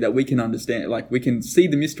mystery that we can understand. Like we can see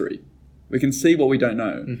the mystery. We can see what we don't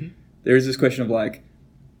know. Mm-hmm. There is this question of like,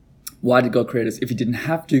 why did God create us? If he didn't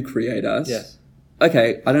have to create us, yes.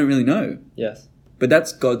 Okay, I don't really know. Yes. But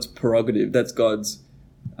that's God's prerogative. That's God's,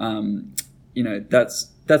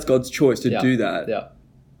 that's God's choice to do that. Yeah.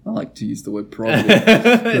 I like to use the word prerogative.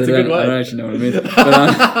 It's a good word. I don't actually know what it means. But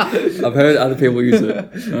I've heard other people use it.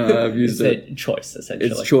 I've used it. Choice,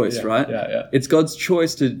 essentially. It's choice, right? Yeah. It's God's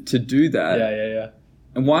choice to do that. Yeah.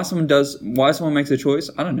 And why someone makes a choice,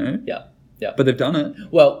 I don't know. Yeah. But they've done it.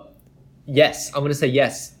 Well, yes. I'm going to say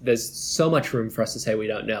yes. There's so much room for us to say we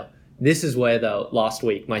don't know. This is where, though, last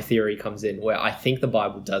week, my theory comes in, where I think the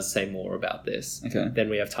Bible does say more about this than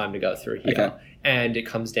we have time to go through here. Okay. And it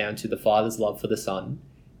comes down to the Father's love for the Son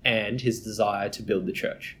and his desire to build the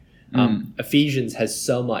church. Ephesians has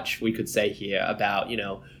so much we could say here about,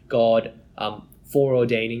 God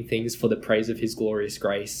foreordaining things for the praise of his glorious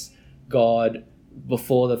grace, God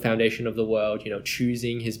before the foundation of the world,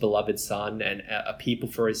 choosing his beloved Son and a people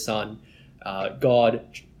for his Son, God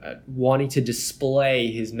wanting to display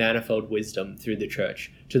his manifold wisdom through the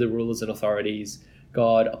church to the rulers and authorities,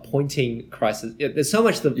 God appointing Christ. There's so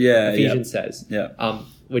much Ephesians says,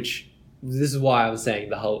 which this is why I was saying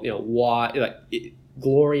the whole, why,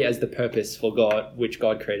 glory as the purpose for God, which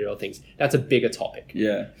God created all things. That's a bigger topic.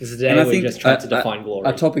 Yeah. Because today we're just trying to define glory.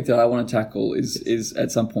 A topic that I want to tackle is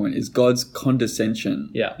at some point is God's condescension.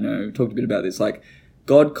 Yeah. We talked a bit about this. Like,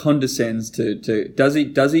 God condescends to does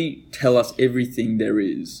he tell us everything there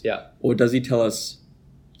is? Yeah. Or does he tell us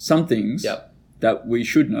some things that we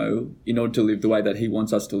should know in order to live the way that he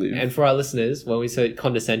wants us to live? And for our listeners, when we say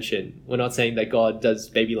condescension, we're not saying that God does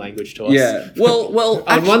baby language to us. Yeah. Well, on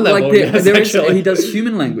actually, one level, he does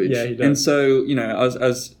human language. Yeah, he does. And so,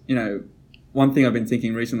 as one thing I've been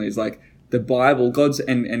thinking recently is like the Bible, God's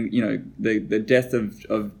and the death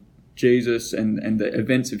of Jesus and the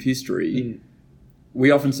events of history. We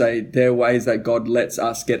often say there are ways that God lets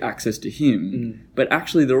us get access to him, but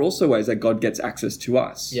actually there are also ways that God gets access to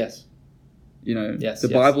us. Yes. The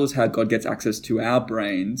Bible is how God gets access to our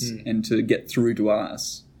brains and to get through to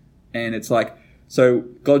us. And it's like, so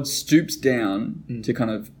God stoops down to kind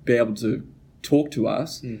of be able to talk to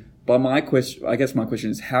us. But my question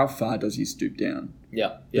is, how far does he stoop down?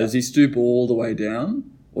 Yeah. Does he stoop all the way down?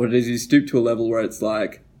 Or does he stoop to a level where it's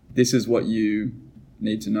like, this is what you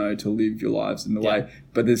need to know to live your lives in the way,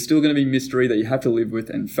 but there's still going to be mystery that you have to live with,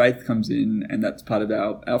 and faith comes in, and that's part of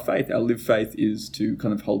our faith. Our lived faith is to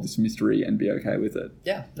kind of hold this mystery and be okay with it.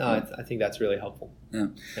 I think that's really helpful.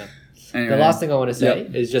 Anyway, the last thing I want to say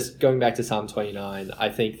is just going back to Psalm 29. I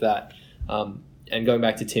think that and going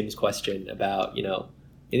back to Tim's question about in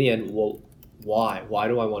the end, well, why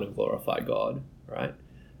do I want to glorify God, right?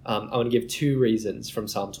 I want to give two reasons from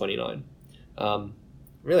Psalm 29.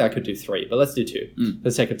 Really, I could do three, but let's do two for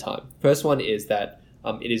the sake of time. First one is that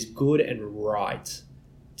it is good and right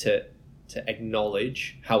to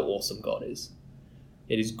acknowledge how awesome God is.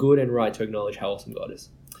 It is good and right to acknowledge how awesome God is.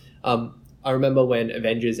 I remember when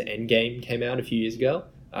Avengers Endgame came out a few years ago,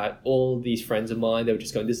 all these friends of mine, they were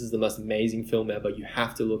just going, this is the most amazing film ever. You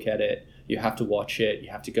have to look at it. You have to watch it.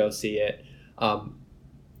 You have to go see it.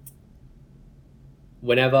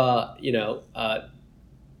 Whenever,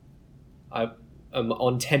 I'm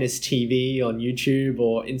on tennis TV on YouTube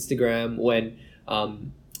or Instagram when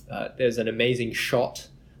there's an amazing shot,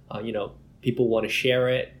 people want to share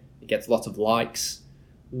it. It gets lots of likes.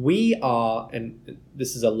 We are, and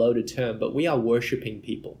this is a loaded term, but we are worshipping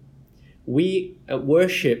people. We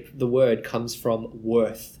worship, the word comes from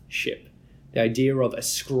worthship, the idea of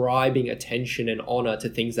ascribing attention and honor to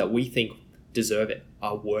things that we think deserve it,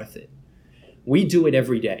 are worth it. We do it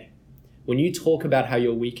every day. When you talk about how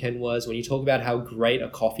your weekend was, when you talk about how great a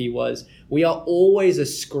coffee was, we are always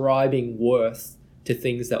ascribing worth to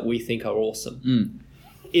things that we think are awesome.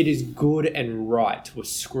 It is good and right to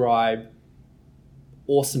ascribe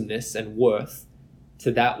awesomeness and worth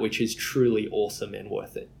to that which is truly awesome and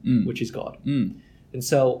worth it, which is God. And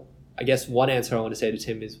so I guess one answer I want to say to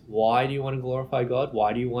Tim is, why do you want to glorify God?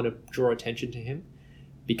 Why do you want to draw attention to him?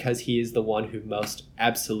 Because he is the one who most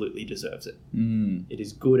absolutely deserves it. It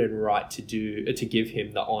is good and right to give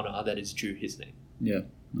him the honor that is due his name. Yeah,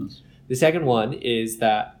 nice. The second one is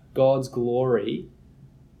that God's glory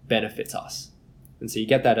benefits us. And so you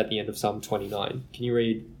get that at the end of Psalm 29. Can you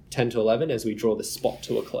read 10 to 11 as we draw this spot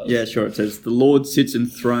to a close? Yeah, sure. It says, "The Lord sits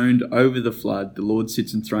enthroned over the flood. The Lord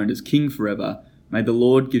sits enthroned as king forever. May the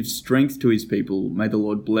Lord give strength to his people. May the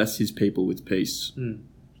Lord bless his people with peace."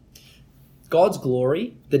 God's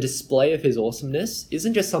glory, the display of his awesomeness,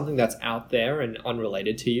 isn't just something that's out there and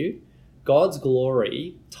unrelated to you. God's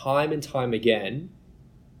glory, time and time again,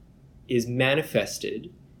 is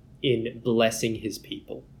manifested in blessing his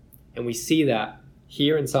people. And we see that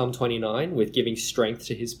here in Psalm 29 with giving strength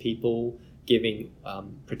to his people, giving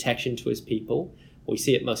protection to his people. We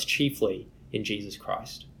see it most chiefly in Jesus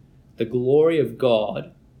Christ. The glory of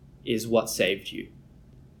God is what saved you.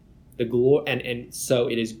 The glory, and so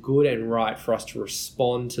it is good and right for us to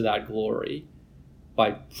respond to that glory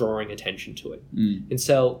by drawing attention to it. And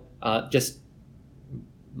so just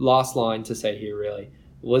last line to say here really,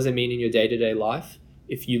 what does it mean in your day-to-day life?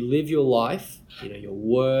 If you live your life, your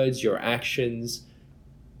words, your actions,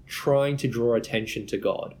 trying to draw attention to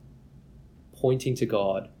God, pointing to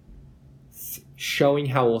God, showing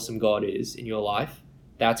how awesome God is in your life,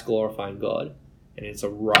 that's glorifying God, and it's a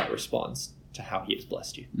right response to how he has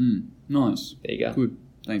blessed you. Nice. There you go. Good.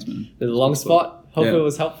 Thanks, man. The long spot. Hopefully it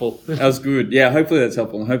was helpful. That was good. Yeah, hopefully that's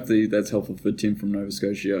helpful. And hopefully that's helpful for Tim from Nova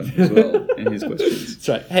Scotia as well in his questions. That's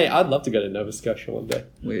right. Hey, I'd love to go to Nova Scotia one day.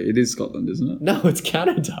 Well, it is Scotland, isn't it? No, it's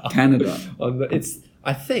Canada. Canada.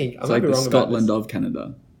 I think. It's like the Scotland of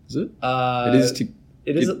Canada. Is it? It is to...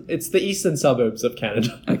 It's the eastern suburbs of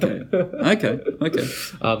Canada. Okay.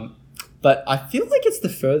 But I feel like it's the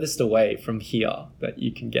furthest away from here that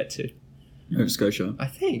you can get to. Nova Scotia. I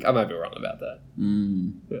think. I might be wrong about that.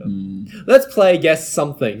 Let's play Guess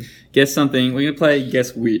Something. Guess Something. We're going to play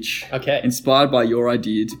Guess Which. Okay. Inspired by your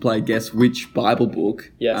idea to play Guess Which Bible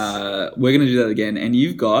book. Yes. We're going to do that again. And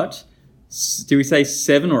you've got, do we say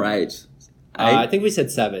 7 or 8? I think we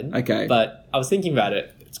said 7. Okay. But I was thinking about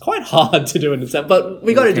it. It's quite hard to do it in 7, but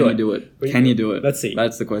we got to do it. Can you do it? Let's see.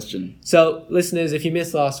 That's the question. So, listeners, if you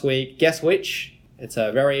missed last week, Guess Which. It's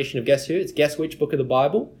a variation of Guess Who. It's Guess Which book of the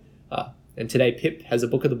Bible. And today Pip has a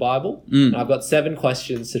book of the Bible. And I've got 7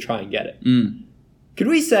 questions to try and get it. Could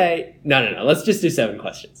we say... No. Let's just do 7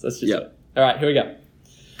 questions. Let's just do it. All right, here we go.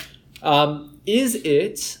 Is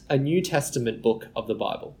it a New Testament book of the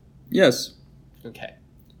Bible? Yes. Okay.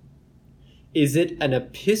 Is it an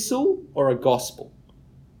epistle or a gospel?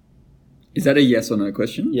 Is that a yes or no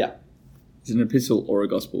question? Yeah. Is it an epistle or a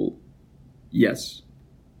gospel? Yes.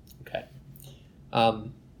 Okay.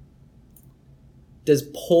 Does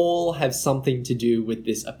Paul have something to do with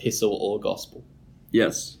this epistle or gospel?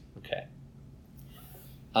 Yes. Okay.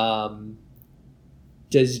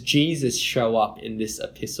 Does Jesus show up in this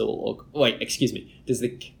epistle or... Wait, excuse me.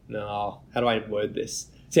 No, how do I word this?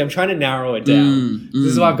 See, I'm trying to narrow it down.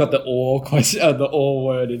 This is why I've got the or question, the or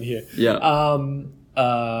word in here. Yeah.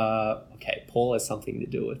 Okay, Paul has something to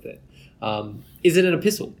do with it. Is it an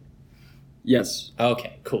epistle? Yes.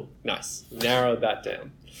 Okay, cool. Nice. Narrowed that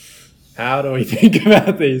down. How do we think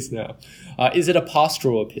about these now? Is it a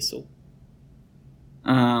pastoral epistle?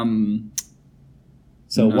 So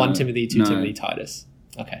no, 1 Timothy, 2 Timothy, Titus.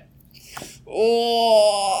 Okay.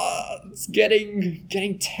 Oh, it's getting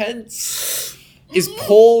tense. Is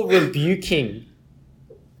Paul rebuking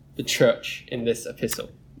the church in this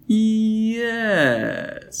epistle? Yes.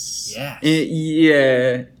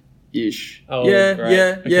 Yes. Ish. Oh, yeah, great.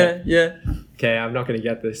 yeah. Okay, I'm not going to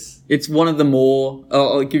get this. It's one of the more...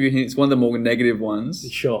 I'll give you a hint. It's one of the more negative ones.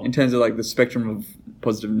 Sure. In terms of like the spectrum of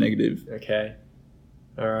positive and negative. Okay.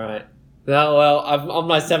 All right. No, well, I'm on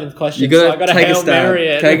my 7th question, You so I got to Hail Mary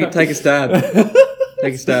it. Take a stab.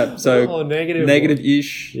 Take a stab. So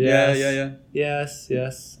negative-ish. Yes. Yeah.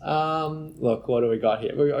 Yes. Look, what do we got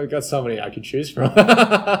here? We got so many I could choose from.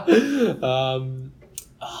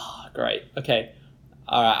 Great. Okay.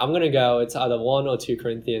 All right, I'm going to go, it's either 1 or 2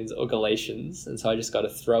 Corinthians or Galatians, and so I just got to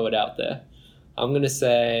throw it out there. I'm going to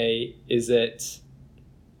say, is it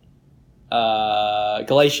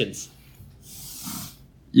Galatians?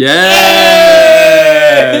 Yes!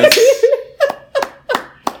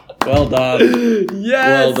 Well done.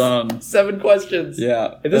 Yes! Well done. 7 questions.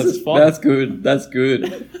 Yeah. This is fun. That's good. That's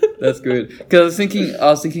good. Because I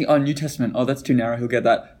was thinking, New Testament, that's too narrow, he'll get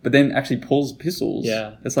that. But then actually Paul's epistles,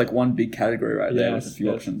 that's like one big category right there with a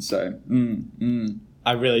few options. So,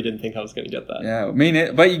 I really didn't think I was going to get that. Yeah,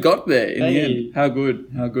 but you got there in the end. How good.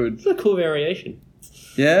 It's a cool variation.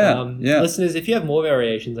 Yeah, Listeners, if you have more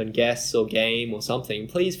variations on guess or game or something,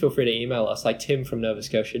 please feel free to email us like Tim from Nova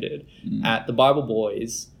Scotia did at the Bible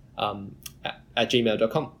Boyz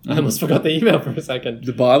 @gmail.com. I almost forgot the email for a second.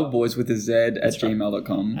 The Bible Boys with a Z at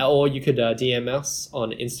gmail.com. Or you could DM us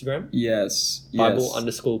on Instagram. Yes.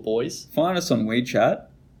 Bible_boys. Find us on WeChat.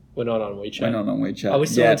 We're not on WeChat. Are we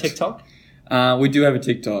still on TikTok? We do have a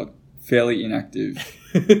TikTok. Fairly inactive.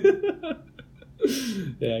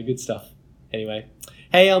 Yeah, good stuff. Anyway.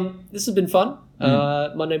 Hey, this has been fun.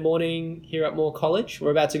 Monday morning here at Moore College.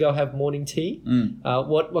 We're about to go have morning tea.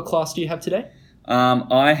 What class do you have today?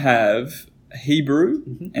 I have Hebrew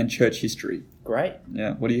and church history. Great.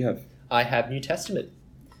 Yeah. What do you have? I have New Testament.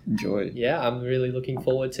 Enjoy. Yeah, I'm really looking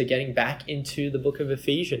forward to getting back into the book of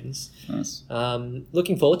Ephesians. Nice.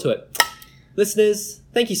 Looking forward to it. Listeners,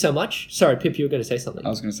 thank you so much. Sorry, Pip, you were going to say something. I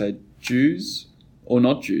was going to say Jews or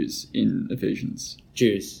not Jews in Ephesians.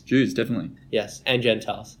 Jews, definitely. Yes, and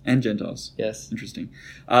Gentiles. Yes. Interesting.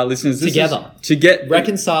 Listeners, together. To get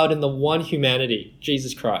reconciled in the one humanity,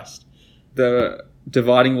 Jesus Christ. The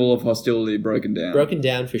dividing wall of hostility broken down. Broken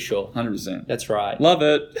down for sure. 100%. That's right. Love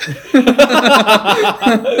it.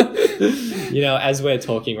 As we're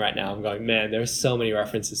talking right now, I'm going, man, there are so many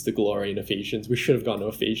references to glory in Ephesians. We should have gone to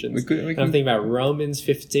Ephesians. We could. I'm thinking about Romans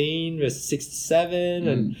 15, verses 6 to 7.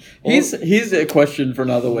 And here's a question for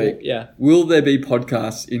another week. Yeah. Will there be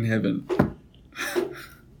podcasts in heaven?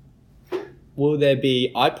 Will there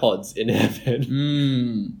be iPods in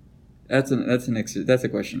heaven? That's a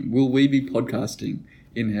question. Will we be podcasting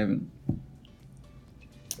in heaven?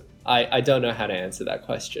 I don't know how to answer that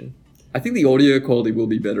question. I think the audio quality will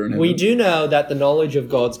be better in heaven. We do know that the knowledge of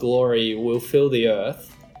God's glory will fill the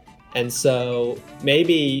earth. And so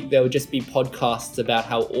maybe there will just be podcasts about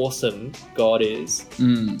how awesome God is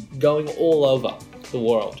going all over the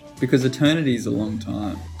world. Because eternity is a long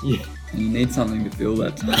time. Yeah. And you need something to fill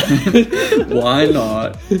that time. Why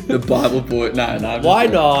not the Bible boy? No. Why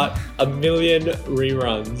not 1,000,000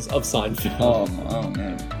 reruns of Seinfeld? Oh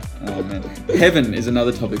man. Heaven is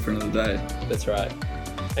another topic for another day. That's right.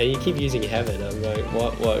 And you keep using heaven. I'm like,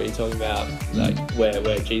 what are you talking about? Like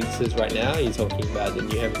where Jesus is right now? Are you talking about the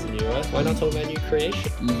new heavens and new earth? Why not talk about new creation?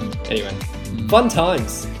 Anyway, fun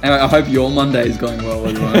times. Anyway, I hope your Monday is going well,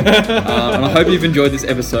 everyone. And I hope you've enjoyed this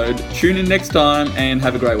episode. Tune in next time and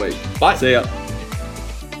have a great week. Bye. See ya.